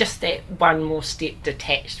 you're just that one more step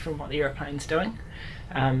detached from what the aeroplane's doing.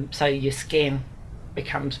 So your scan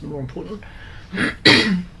becomes more important.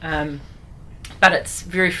 But it's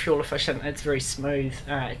very fuel efficient, it's very smooth,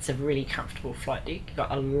 it's a really comfortable flight deck. You've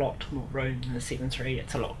got a lot more room than the 7.3,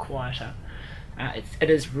 it's a lot quieter. It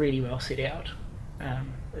is really well set out. Yeah,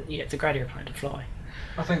 it's a great aeroplane to fly.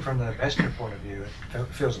 I think from the passenger point of view, it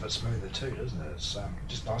feels a bit smoother too, doesn't it? It's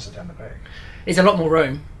just nicer down the back. There's a lot more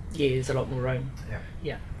room. Yeah, there's a lot more room.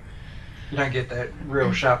 Yeah. You don't get that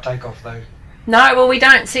real sharp takeoff though. No, well we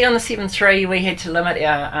don't. See, on the 7.3 we had to limit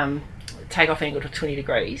our takeoff angle to 20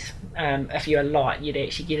 degrees. If you're light, you'd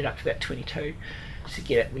actually get it up to about 22 to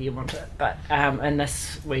get it where you want it. But in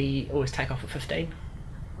this, we always take off at 15.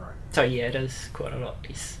 Right. So yeah, it is quite a lot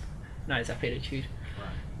less nose up attitude. Right.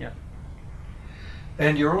 Yeah.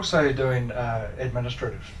 And you're also doing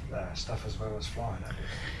administrative stuff as well as flying, aren't you?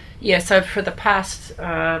 Yeah, so for the past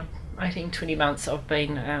 18-20 months I've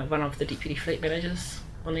been one of the deputy fleet managers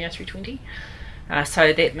on the A320.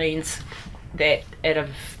 So that means that out of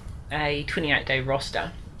a 28-day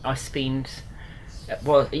roster, I spend,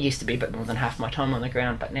 well, it used to be a bit more than half my time on the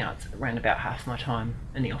ground, but now it's around about half my time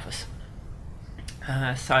in the office.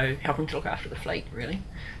 So helping to look after the fleet, really.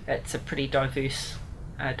 It's a pretty diverse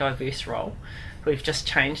role. We've just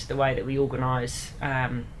changed the way that we organise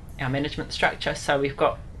our management structure, so we've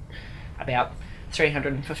got about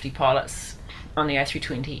 350 pilots on the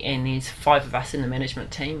A320 and there's 5 of us in the management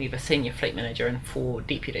team. We have a senior fleet manager and 4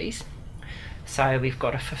 deputies. So we've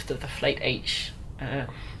got a fifth of the fleet each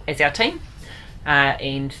as our team,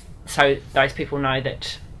 and so those people know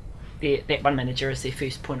that that one manager is their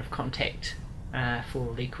first point of contact for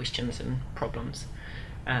all their questions and problems.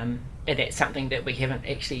 And that's something that we haven't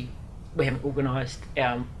organised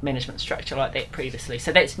our management structure like that previously.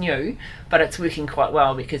 So that's new, but it's working quite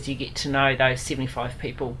well because you get to know those 75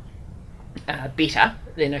 people better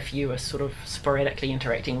than if you were sort of sporadically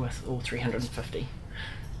interacting with all 350.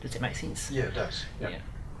 Does that make sense? Yeah, it does. Yeah.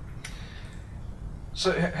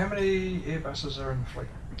 So how many Airbuses are in the fleet?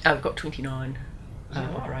 I've got 29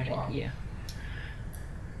 operating. Wow. Yeah.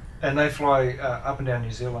 And they fly up and down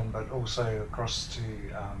New Zealand, but also across to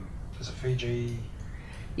is it Fiji?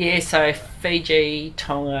 Yeah, so Fiji,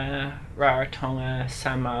 Tonga, Rarotonga,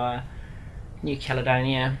 Samoa, New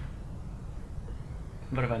Caledonia.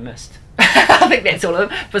 What have I missed? I think that's all of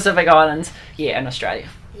them. Pacific Islands, yeah, and Australia.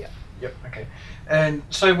 Yeah. Yep. Okay. And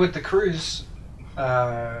so with the crews,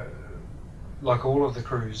 like all of the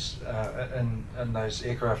crews in those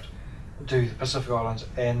aircraft, do the Pacific Islands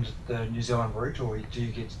and the New Zealand route, or do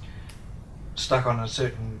you get stuck on a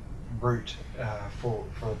certain route for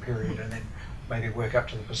a period and then maybe work up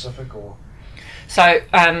to the Pacific? Or so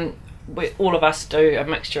all of us do a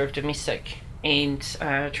mixture of domestic and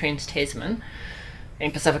trans-Tasman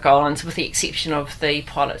and Pacific Islands, with the exception of the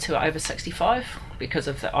pilots who are over 65 because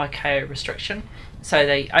of the ICAO restriction. So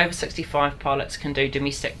the over 65 pilots can do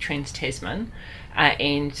domestic trans-Tasman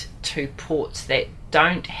and to ports that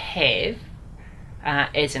don't have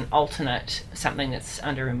as an alternate something that's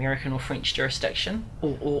under American or French jurisdiction,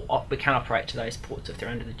 or we can't operate to those ports if they're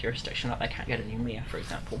under the jurisdiction, like they can't go to the EMEA, for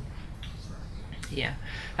example. Yeah,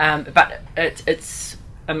 but it's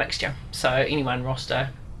a mixture, so any one roster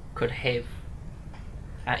could have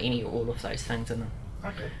any or all of those things in them.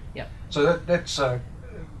 Okay. Yeah. So that's a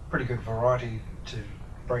pretty good variety to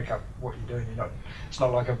break up what you're doing. It's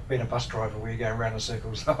not like being a bus driver where you're going around in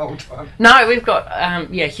circles the whole time. No, we've got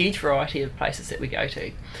huge variety of places that we go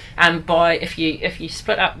to. If you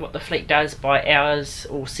split up what the fleet does by hours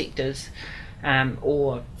or sectors,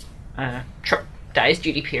 or trip days,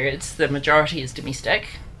 duty periods, the majority is domestic.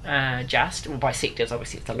 By sectors,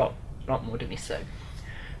 obviously it's a lot more domestic.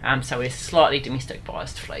 So we're slightly domestic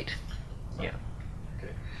biased fleet. Yeah.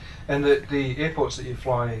 Okay. And the airports that you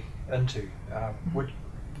fly into,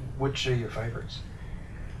 which are your favourites?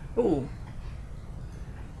 Ooh.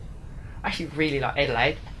 I actually really like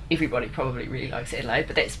Adelaide. Everybody probably really likes Adelaide,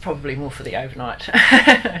 but that's probably more for the overnight.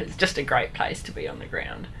 It's just a great place to be on the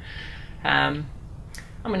ground. I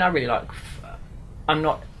really like... I'm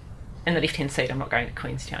not... In the left-hand seat, I'm not going to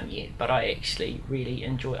Queenstown yet, but I actually really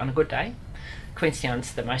enjoy... On a good day,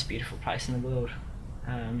 Queenstown's the most beautiful place in the world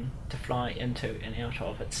to fly into and out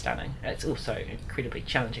of. It's stunning. It's also incredibly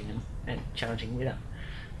challenging and challenging weather.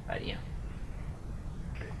 But yeah.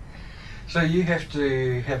 Okay. So you have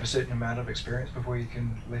to have a certain amount of experience before you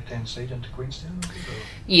can left-hand seat into Queenstown?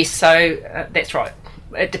 Yes, so that's right.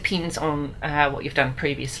 It depends on what you've done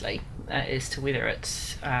previously as to whether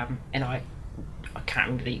it's, and I can't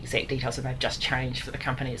remember the exact details, and they've just changed for the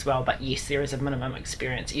company as well, but yes, there is a minimum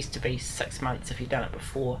experience. It used to be 6 months if you've done it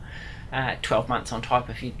before, 12 months on type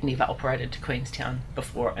if you've never operated to Queenstown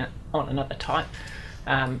before on another type,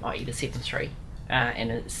 i.e. the 7.3.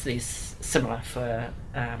 And there's similar for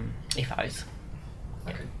FOs.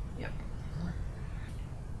 Okay. Yep.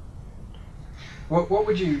 What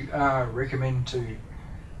would you recommend to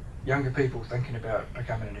younger people thinking about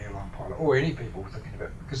becoming an airline pilot, or any people thinking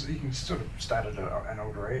about, because you can sort of start at an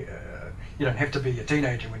older age. You don't have to be a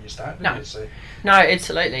teenager when you start. No, no,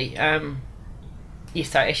 absolutely. Yes,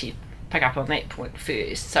 so actually pick up on that point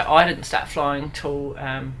first. So I didn't start flying till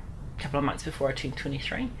a couple of months before I turned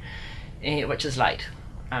 23. Which is late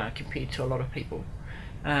compared to a lot of people,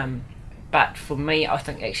 but for me I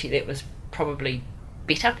think actually that was probably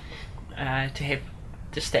better to have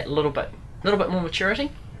just that little bit more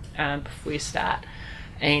maturity before you start,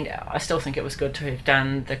 and I still think it was good to have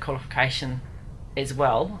done the qualification as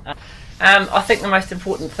well. I think the most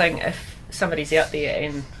important thing, if somebody's out there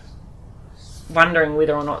and wondering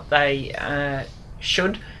whether or not they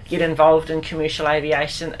should get involved in commercial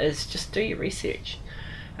aviation, is just do your research.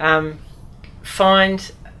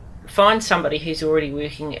 Find somebody who's already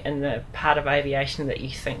working in the part of aviation that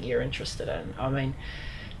you think you're interested in. I mean,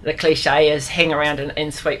 the cliche is hang around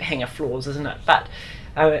and sweep hanger floors, isn't it? But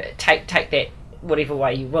take that whatever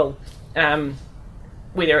way you will.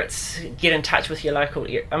 Whether it's get in touch with your local,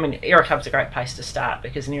 Aero Club's a great place to start,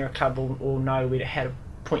 because an Aero Club will know how to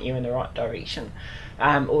point you in the right direction.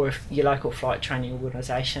 Or if your local flight training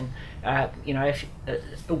organisation, if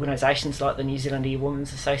organisations like the New Zealand Air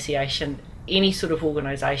Women's Association, any sort of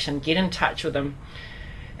organisation, get in touch with them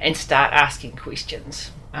and start asking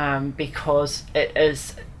questions, because it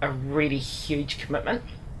is a really huge commitment.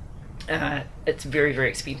 It's very, very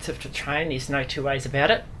expensive to train, there's no two ways about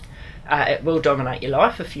it. It will dominate your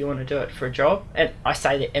life if you want to do it for a job, and I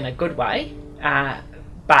say that in a good way,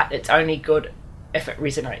 but it's only good if it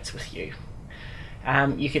resonates with you.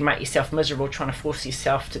 You can make yourself miserable trying to force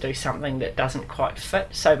yourself to do something that doesn't quite fit.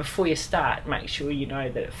 So before you start, make sure you know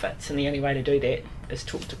that it fits, and the only way to do that is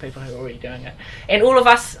talk to people who are already doing it. And all of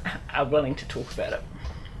us are willing to talk about it.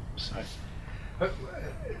 So, are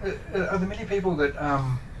there many people that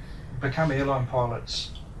become airline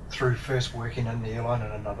pilots through first working in the airline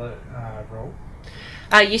in another role?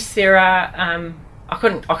 Yes, there are. I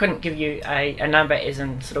couldn't give you a number as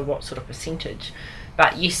in sort of what sort of percentage.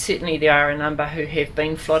 But yes, certainly there are a number who have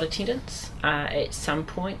been flight attendants at some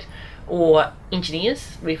point, or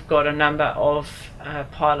engineers. We've got a number of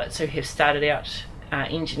pilots who have started out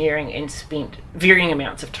engineering and spent varying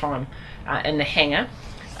amounts of time in the hangar.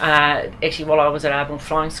 Actually, while I was at Arbon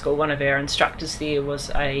Flying School, one of our instructors there was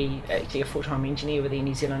actually a full-time engineer with Air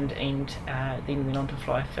New Zealand, and then went on to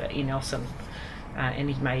fly for Air Nelson, and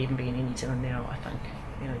he may even be in Air New Zealand now, I think,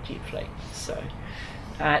 jet fleet. So.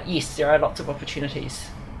 Yes, there are lots of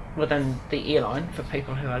opportunities within the airline for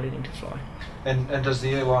people who are learning to fly. And does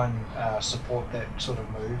the airline support that sort of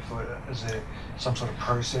move, or is there some sort of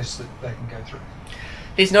process that they can go through?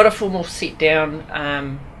 There's not a formal set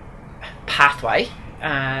down pathway,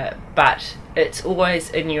 but it's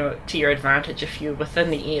always to your advantage if you're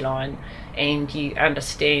within the airline and you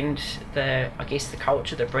understand the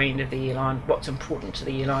culture, the brand of the airline, what's important to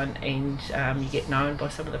the airline, and you get known by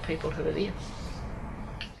some of the people who are there.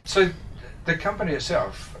 So the company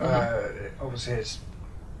itself obviously has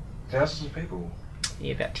thousands of people?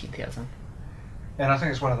 Yeah, about 10,000. And I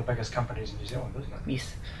think it's one of the biggest companies in New Zealand, isn't it?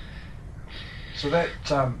 Yes. So that,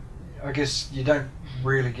 I guess you don't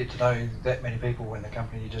really get to know that many people in the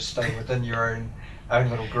company, you just stay within your own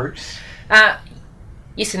little groups?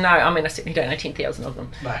 Yes and no. I certainly don't know 10,000 of them.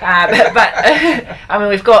 No. But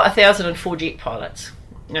we've got 1,004 jet pilots.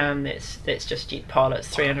 That's just jet pilots.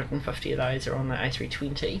 350 of those are on the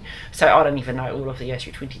A320. So I don't even know all of the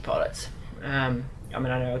A320 pilots. I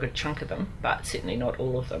know a good chunk of them, but certainly not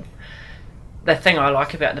all of them. The thing I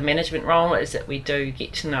like about the management role is that we do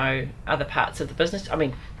get to know other parts of the business.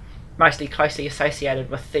 Mostly closely associated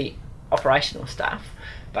with the operational staff,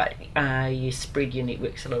 but you spread your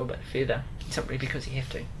networks a little bit further, simply because you have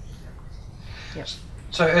to. Yep.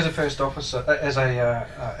 So as a first officer, as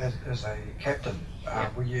a captain,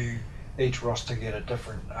 will you each roster get a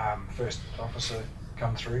different first officer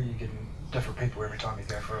come through? You getting different people every time you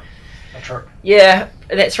go for a trip? Yeah,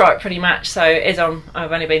 that's right, pretty much. So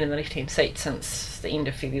I've only been in the left-hand seat since the end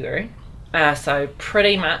of February. So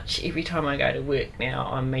pretty much every time I go to work now,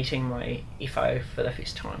 I'm meeting my FO for the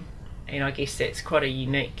first time. and I guess that's quite a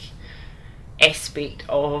unique aspect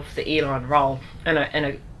of the airline role in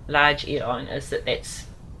a large airline, is that's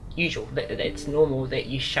usual, that's normal, that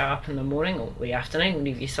you show up in the morning or the afternoon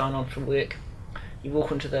whenever you sign on for work. You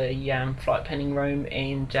walk into the flight planning room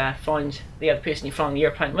and find the other person you're flying the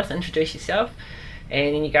aeroplane with, introduce yourself,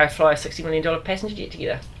 and then you go fly a $60 million passenger jet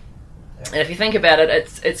together. Yeah. And if you think about it,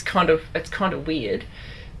 it's kind of weird,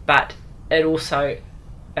 but it also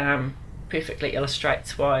perfectly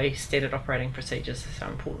illustrates why standard operating procedures are so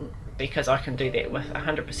important, because I can do that with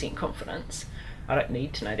 100% confidence. I don't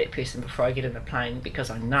need to know that person before I get in the plane,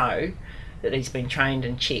 because I know that he's been trained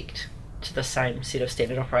and checked to the same set of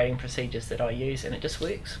standard operating procedures that I use, and it just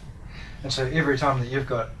works. And so every time that you've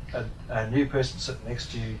got a new person sitting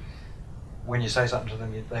next to you, when you say something to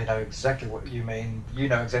them, they know exactly what you mean, you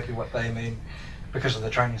know exactly what they mean, because of the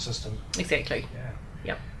training system. Exactly. Yeah.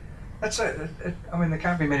 Yep. That's it. I mean, there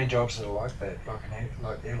can't be many jobs that are like that,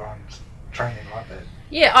 like airlines training like that.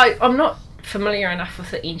 Yeah, I'm not familiar enough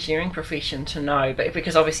with the engineering profession to know, but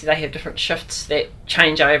because obviously they have different shifts that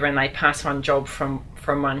change over and they pass one job from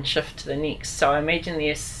one shift to the next. So I imagine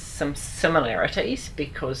there's some similarities,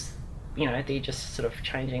 because they're just sort of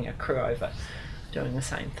changing a crew over, doing the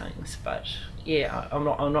same things. But yeah, I'm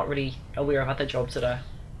not really aware of other jobs that are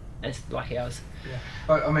as like ours.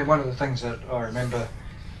 Yeah, I mean, one of the things that I remember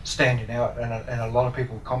standing out, and a lot of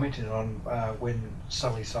people commented on when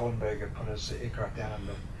Sully Sullenberger put his aircraft down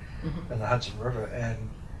in the Hudson River, and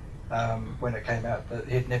when it came out that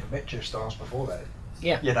he'd never met Jeff Styles before that.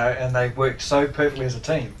 Yeah. And they worked so perfectly as a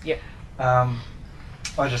team. Yeah.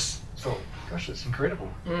 I just thought, gosh, it's incredible.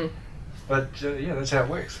 But yeah, that's how it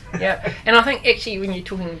works. Yeah, and I think actually when you're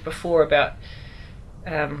talking before about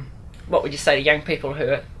what would you say to young people who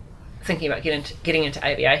are thinking about getting into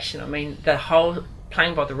aviation, I mean, the whole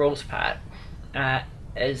playing by the rules part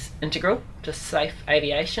is integral to safe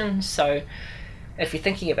aviation. So if you're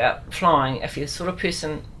thinking about flying, if you're the sort of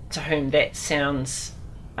person to whom that sounds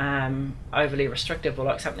overly restrictive or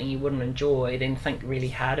like something you wouldn't enjoy, then think really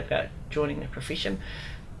hard about joining the profession.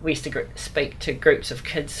 We used to speak to groups of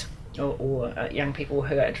kids or young people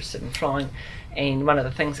who are interested in flying, and one of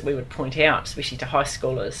the things that we would point out, especially to high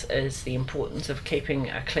schoolers, is the importance of keeping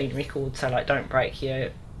a clean record. So like, don't break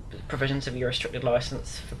your provisions of your restricted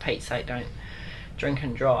licence, for Pete's sake, don't drink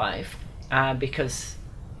and drive, because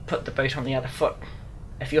put the boot on the other foot.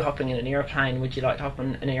 If you're hopping in an aeroplane, would you like to hop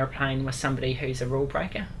in an aeroplane with somebody who's a rule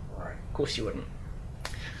breaker? Right. Of course you wouldn't.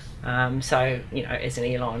 So as an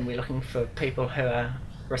airline, we're looking for people who are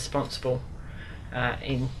responsible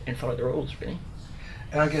and follow the rules, really.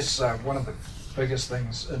 And I guess one of the biggest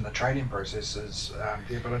things in the training process is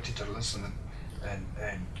the ability to listen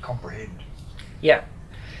and comprehend. Yeah.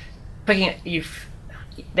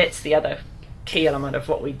 That's the other key element of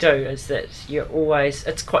what we do, is that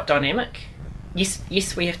it's quite dynamic. Yes,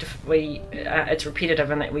 it's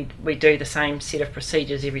repetitive in that we do the same set of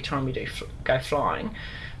procedures every time we go flying,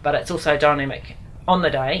 but it's also dynamic on the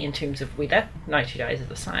day in terms of weather. No 2 days are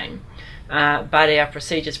the same, but our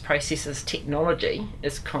procedures, processes, technology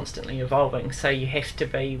is constantly evolving, so you have to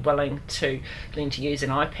be willing to learn to use an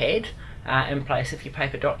iPad in place of your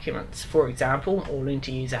paper documents, for example, or learn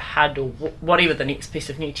to use a HUD or whatever the next piece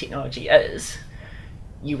of new technology is.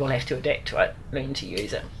 You will have to adapt to it, learn to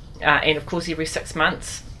use it. And of course, every 6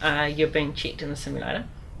 months, you're being checked in the simulator.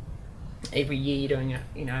 Every year, you're doing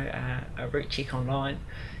a route check online.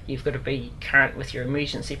 You've got to be current with your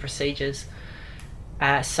emergency procedures.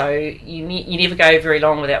 So you never go very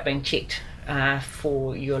long without being checked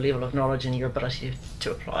for your level of knowledge and your ability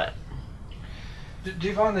to apply it. Do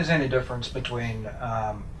you find there's any difference between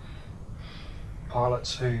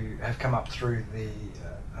pilots who have come up through the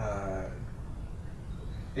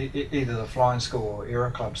either the flying school or Aero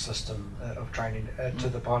Club system of training to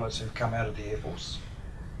the pilots who've come out of the Air Force?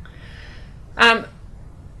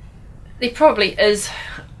 There probably is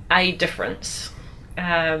a difference,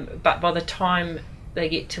 but by the time they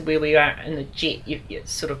get to where we are in the jet,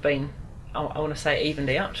 it's sort of been, I want to say, evened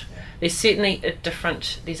out. Yeah. There's certainly a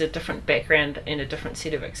different background and a different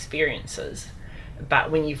set of experiences, but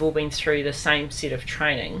when you've all been through the same set of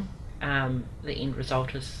training, the end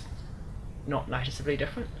result is not noticeably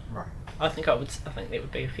different. Right. I think that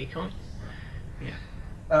would be a fair comment. Yeah.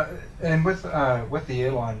 And with the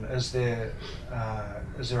airline, is there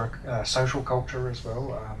a social culture as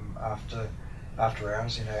well after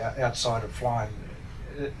hours? Outside of flying,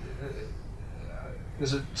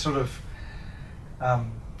 is it sort of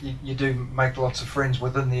you do make lots of friends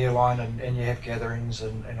within the airline and you have gatherings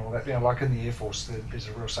and all that? Like in the Air Force, there's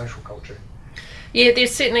a real social culture. Yeah,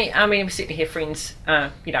 there's certainly. I mean, we certainly have friends,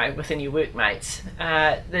 within your workmates.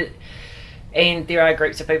 And there are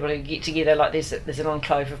groups of people who get together, like there's an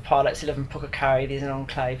enclave of pilots who live in Pukakari, there's an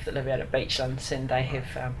enclave that live out at Beachlands, and they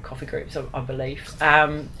have coffee groups, I believe.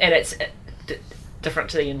 And it's different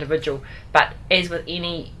to the individual, but as with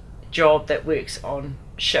any job that works on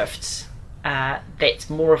shifts, that's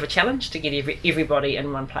more of a challenge to get everybody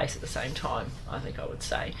in one place at the same time, I think I would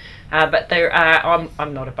say. But there are,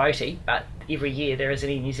 I'm not a boatie, but every year there is an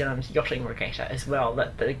Air New Zealand yachting regatta as well,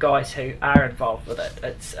 that the guys who are involved with it,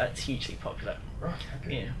 it's hugely popular. Right,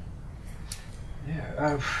 okay.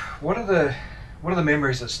 Yeah. What are the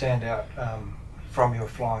memories that stand out from your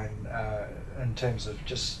flying in terms of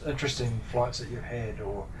just interesting flights that you've had,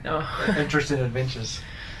 or interesting adventures?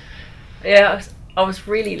 Yeah, I was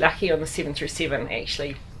really lucky on the 737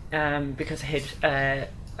 actually, because I had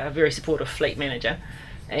a very supportive fleet manager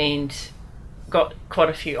and got quite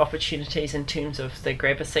a few opportunities in terms of the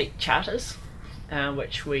grab a seat charters,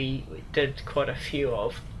 which we did quite a few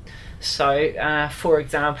of. So for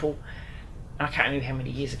example, I can't remember how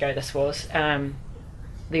many years ago this was,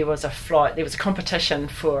 there was a competition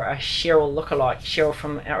for a Cheryl lookalike, Cheryl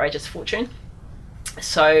from Outrageous Fortune.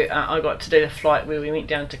 So I got to do the flight where we went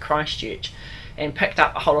down to Christchurch and picked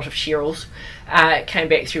up a whole lot of Cheryls, came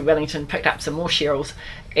back through Wellington, picked up some more Cheryls,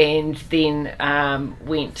 and then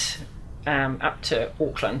went up to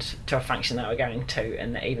Auckland to a function they were going to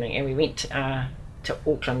in the evening, and we went to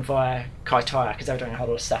Auckland via Kaitaia because they were doing a whole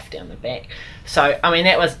lot of stuff down the back. So I mean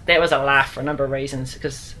that was a laugh for a number of reasons,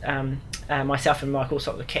 because myself and Michael,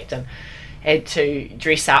 sort of the captain, had to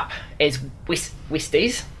dress up as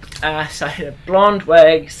Westies. So a blonde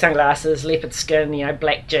wig, sunglasses, leopard skin,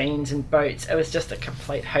 black jeans and boots. It was just a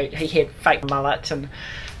complete hoot. He had fake mullet, and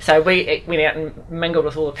so we went out and mingled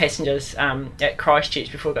with all the passengers at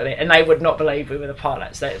Christchurch before we got there, and they would not believe we were the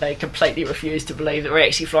pilots. They completely refused to believe that we were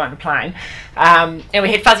actually flying the plane. And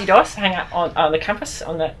we had fuzzy dice hung up on the compass.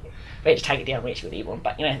 We had to take it down, we actually were airborne,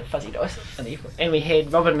 but the fuzzy dice on the airborne. And we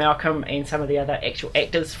had Robin Malcolm and some of the other actual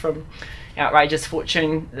actors from Outrageous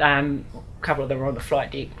Fortune. A couple of them were on the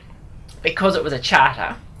flight deck. Because it was a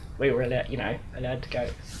charter, we were allowed to go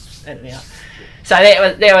in and out. So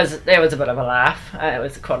that was a bit of a laugh. It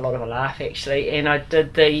was quite a lot of a laugh actually. And I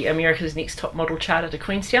did the America's Next Top Model charter to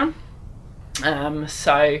Queenstown.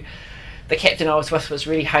 So the captain I was with was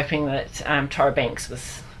really hoping that Tyra Banks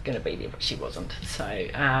was going to be there, but she wasn't. So,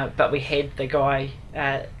 but we had the guy.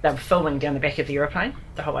 They were filming down the back of the aeroplane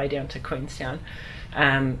the whole way down to Queenstown,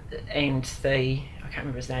 and I can't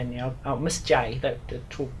remember his name now. Oh, Miss J, the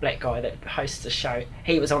tall black guy that hosts the show.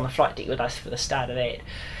 He was on the flight deck with us for the start of that,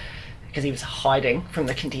 because he was hiding from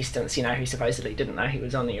the contestants, who supposedly didn't know he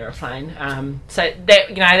was on the aeroplane. So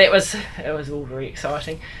it was all very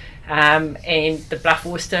exciting. And the Bluff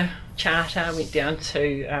Worcester charter went down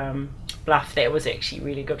to Bluff. That was actually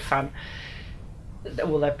really good fun.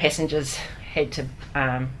 All the passengers had to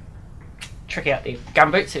trick out their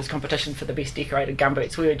gumboots. There was competition for the best decorated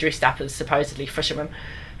gumboots. We were dressed up as supposedly fishermen,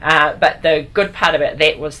 but the good part about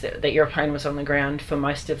that was that the aeroplane was on the ground for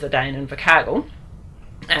most of the day in Invercargill,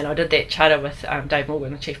 and I did that charter with Dave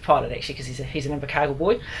Homewood, the chief pilot, actually, because he's an Invercargill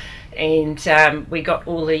boy, and we got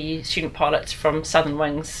all the student pilots from Southern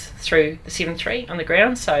Wings through the 7-3 on the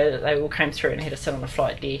ground, so that they all came through and had to sit on the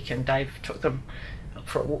flight deck, and Dave took them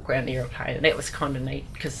for a walk around the aeroplane, and that was kind of neat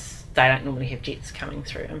because they don't normally have jets coming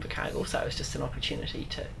through Invercargill, so it was just an opportunity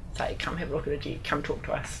to say, come have a look at a jet, come talk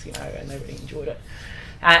to us, and they really enjoyed it.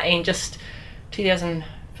 And just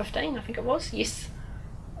 2015, I think it was, yes,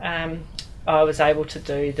 I was able to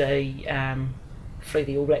do flew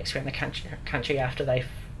the All Blacks around the country after they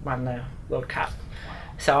won the World Cup.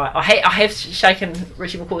 So I have shaken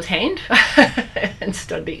Richie McCaw's hand and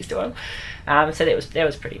stood next to him. So that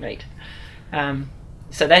was pretty neat.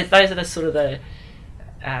 So those are the sort of the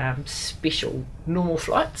special normal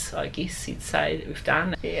flights, I guess you'd say, that we've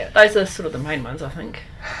done. Yeah, those are sort of the main ones, I think.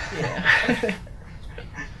 Yeah.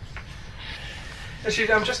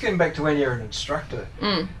 Actually, I'm just getting back to when you're an instructor.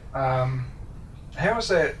 How was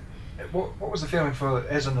that? What was the feeling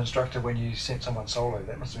as an instructor when you sent someone solo?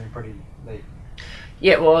 That must have been pretty neat.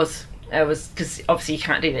 Yeah, it was. It was, because obviously you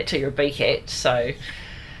can't do that till you're a BCAT, so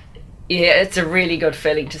yeah, it's a really good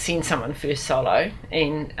feeling to send someone first solo,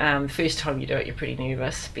 and the first time you do it you're pretty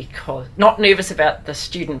nervous, because not nervous about the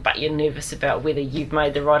student, but you're nervous about whether you've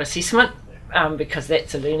made the right assessment, because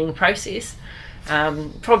that's a learning process.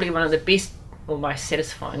 Probably one of the best or most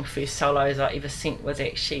satisfying first solos I ever sent was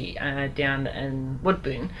actually down in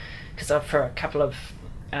Woodburn, because for a couple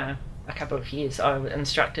of years I was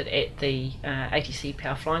instructed at the ATC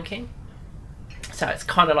Power Flying Camp, so it's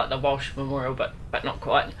kind of like the Walsh Memorial, but not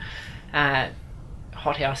quite.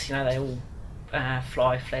 Hothouse, they all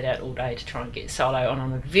fly flat out all day to try and get solo. And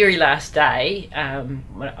on the very last day,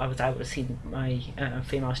 when I was able to send my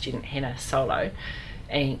female student Hannah solo,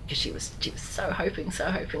 and because she was so hoping,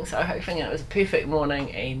 and it was a perfect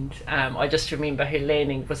morning, and I just remember her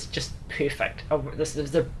landing was just perfect. This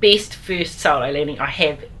was the best first solo landing I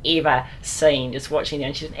have ever seen, just watching her,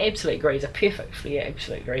 and she's an absolute greaser, perfect flare,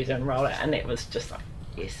 absolute greaser and roller, and that was just like,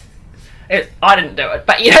 yes. I didn't do it,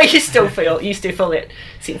 but you know, you still feel that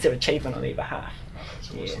sense of achievement on their behalf.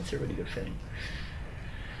 Awesome. Yeah, it's a really good feeling.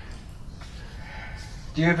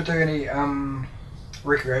 Do you ever do any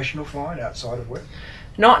recreational flying outside of work?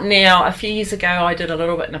 Not now. A few years ago I did a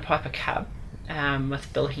little bit in a Piper Cub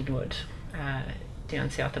with Bill Homewood down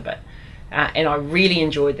south a bit, and I really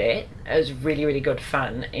enjoyed that. It was really, really good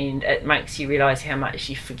fun, and it makes you realise how much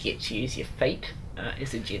you forget to use your feet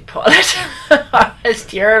as a jet pilot. I was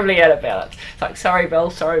terribly out of balance. It's like, sorry Bill,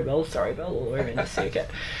 all the way around the circuit.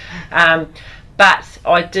 But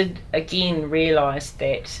I did again realise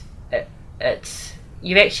that it's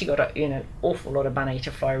you've actually got to earn an awful lot of money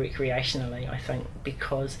to fly recreationally, I think,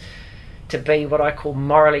 because to be what I call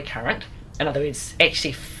morally current, in other words,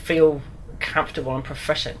 actually feel comfortable and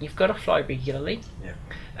proficient, you've got to fly regularly.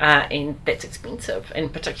 Yeah. And that's expensive,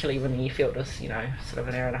 and particularly when the airfield is, you know, sort of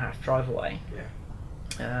an hour and a half drive away. Yeah.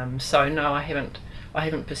 So no, I haven't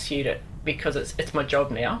pursued it because it's my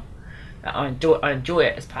job now. I enjoy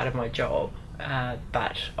it as part of my job,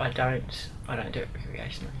 but I don't do it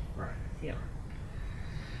recreationally. Right. Yeah.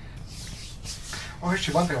 Well,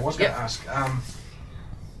 actually, one thing I was going to ask,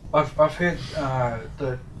 I've heard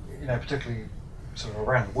that, you know, particularly sort of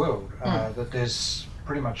around the world, that there's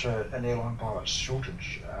pretty much an airline pilot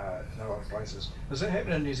shortage in a lot of places. Does that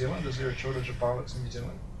happen in New Zealand? Is there a shortage of pilots in New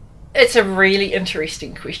Zealand? It's a really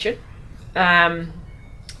interesting question. I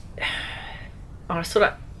sort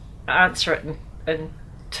of answer it in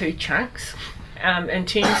two chunks. In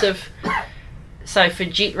terms of, so for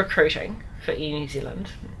jet recruiting for Air New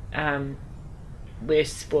Zealand, we're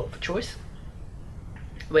spoilt for choice.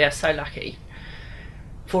 We are so lucky.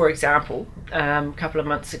 For example, a couple of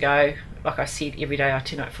months ago, like I said, every day I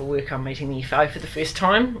turn up for work, I'm meeting the FO for the first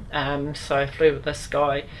time. So I flew with this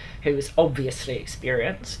guy who was obviously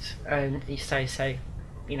experienced, and he say,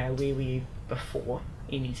 you know, where were you before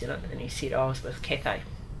in New Zealand? And he said, I was with Cathay.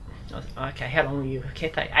 I was, okay, how long were you with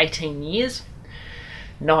Cathay? 18 years.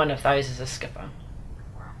 9 of those as a skipper.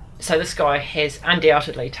 So this guy has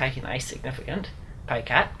undoubtedly taken a significant pay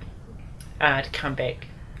cut to come back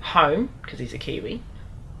home, because he's a Kiwi,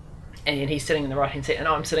 and he's sitting in the right hand seat and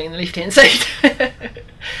I'm sitting in the left hand seat.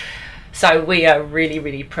 So we are really,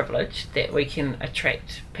 really privileged that we can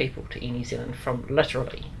attract people to Air New Zealand from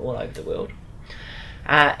literally all over the world.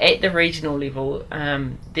 At the regional level,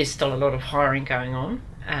 there's still a lot of hiring going on,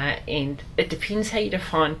 and it depends how you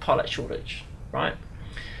define pilot shortage, right?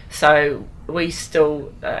 So we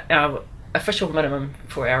still, our official minimum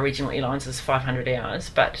for our regional airlines is 500 hours,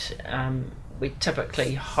 but we're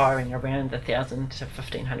typically hiring around the 1,000 to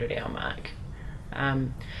 1,500 hour mark.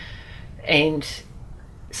 And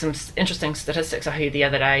some interesting statistics I heard the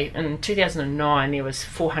other day, in 2009 there was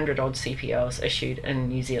 400 odd CPLs issued in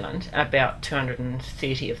New Zealand. About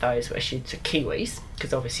 230 of those were issued to Kiwis,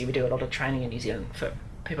 because obviously we do a lot of training in New Zealand for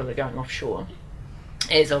people that are going offshore.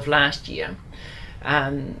 As of last year,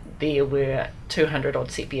 there were 200 odd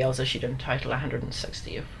CPLs issued in total,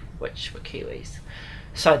 160 of which were Kiwis.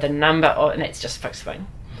 So the number, and that's just fixed wing,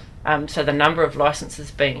 so the number of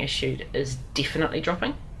licences being issued is definitely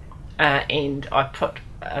dropping, and I put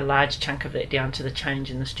a large chunk of that down to the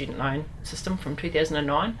change in the student loan system from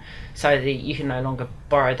 2009, so that you can no longer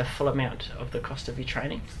borrow the full amount of the cost of your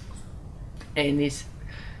training. And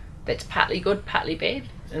that's partly good, partly bad,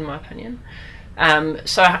 in my opinion.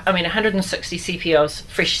 So, I mean, 160 CPLs,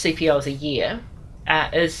 fresh CPLs a year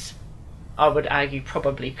is, I would argue,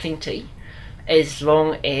 probably plenty, as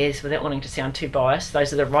long as, without wanting to sound too biased,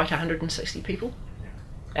 those are the right 160 people.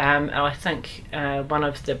 I think one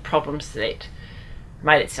of the problems that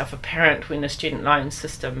made itself apparent when the student loan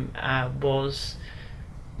system was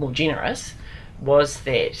more generous was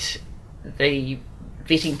that the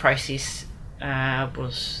vetting process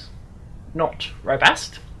was not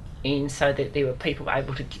robust, and so that there were people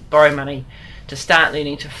able to borrow money to start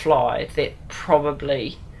learning to fly that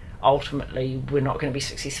probably ultimately were not going to be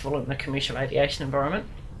successful in the commercial aviation environment.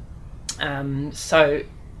 So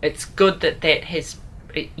it's good that has,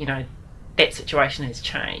 you know, that situation has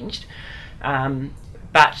changed.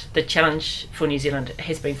 But the challenge for New Zealand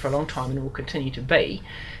has been for a long time, and will continue to be,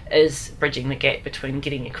 is bridging the gap between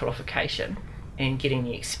getting your qualification and getting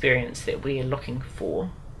the experience that we're looking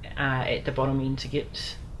for at the bottom end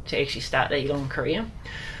to actually start that long career.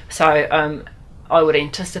 So I would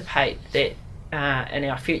anticipate that in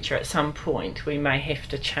our future at some point we may have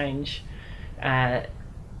to change our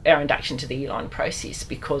induction to the airline process,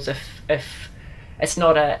 because if it's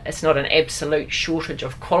not an absolute shortage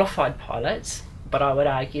of qualified pilots, but I would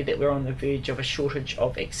argue that we're on the verge of a shortage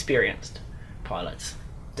of experienced pilots.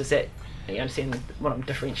 You understand what I'm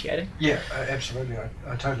differentiating? Yeah, absolutely.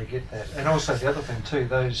 I totally get that. And also the other thing too,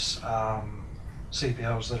 those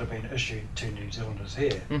CPLs that have been issued to New Zealanders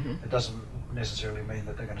here, it doesn't necessarily mean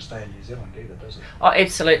that they're going to stay in New Zealand either, does it? Oh,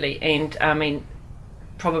 absolutely. And I mean,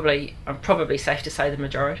 I'm probably safe to say the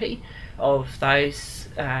majority of those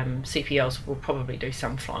CPLs will probably do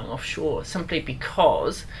some flying offshore, simply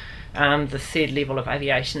because the third level of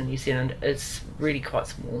aviation in New Zealand is really quite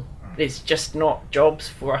small. There's just not jobs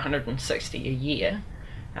for 160 a year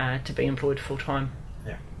to be employed full time.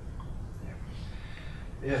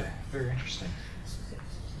 Yeah, very interesting.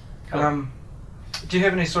 Do you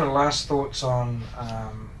have any sort of last thoughts on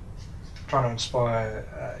trying to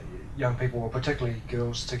inspire young people, or particularly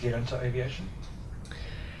girls, to get into aviation?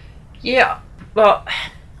 Yeah, well,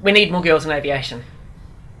 we need more girls in aviation.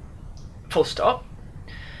 Full stop.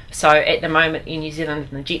 So at the moment in New Zealand,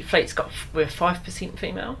 the jet fleet's we're 5%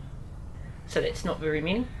 female, so that's not very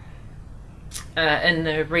many. In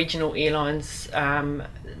the regional airlines,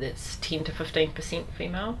 that's 10 to 15%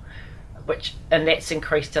 female, and that's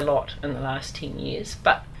increased a lot in the last 10 years.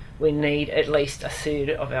 But we need at least a third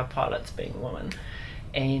of our pilots being women,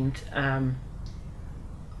 and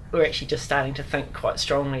we're actually just starting to think quite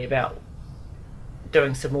strongly about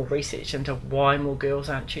doing some more research into why more girls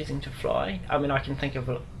aren't choosing to fly. I mean, I can think of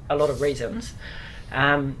a lot of reasons,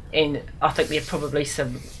 and I think there are probably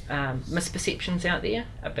some misperceptions out there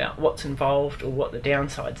about what's involved or what the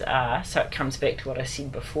downsides are. So it comes back to what I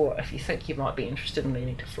said before: if you think you might be interested in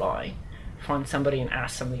learning to fly, find somebody and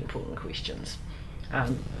ask some of the important questions.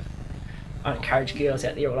 I encourage girls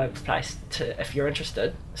out there all over the place to, if you're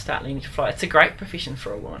interested, start learning to fly. It's a great profession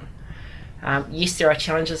for a woman. Yes, there are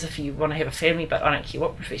challenges if you want to have a family, but I don't care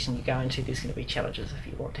what profession you go into, there's going to be challenges if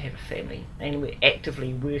you want to have a family. And we're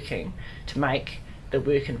actively working to make the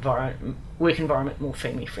work environment more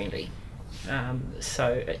family friendly.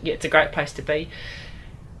 So yeah, it's a great place to be.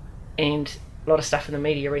 And a lot of stuff in the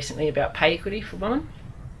media recently about pay equity for women,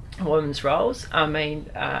 women's roles. I mean,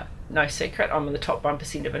 no secret, I'm in the top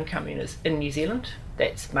 1% of income earners in New Zealand.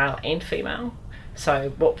 That's male and female.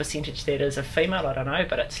 So what percentage that is of female, I don't know,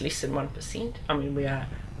 but it's less than 1%. I mean, we are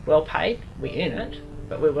well paid, we earn it,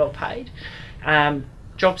 but we're well paid.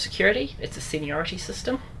 Job security, it's a seniority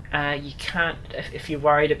system. You can't, if you're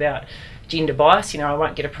worried about gender bias, I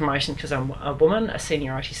won't get a promotion because I'm a woman, a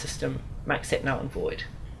seniority system makes that null and void.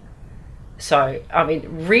 So, I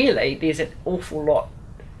mean, really, there's an awful lot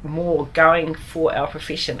more going for our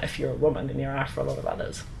profession if you're a woman than there are for a lot of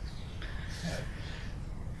others.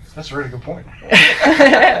 That's a really good point.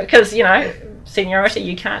 Because seniority,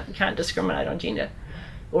 you can't discriminate on gender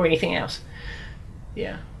or anything else.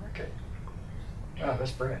 Yeah. Okay. Oh,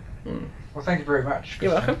 that's brilliant. Well, thank you very much, Christine.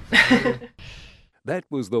 You're welcome. That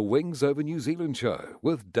was the Wings Over New Zealand show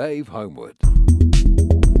with Dave Homewood.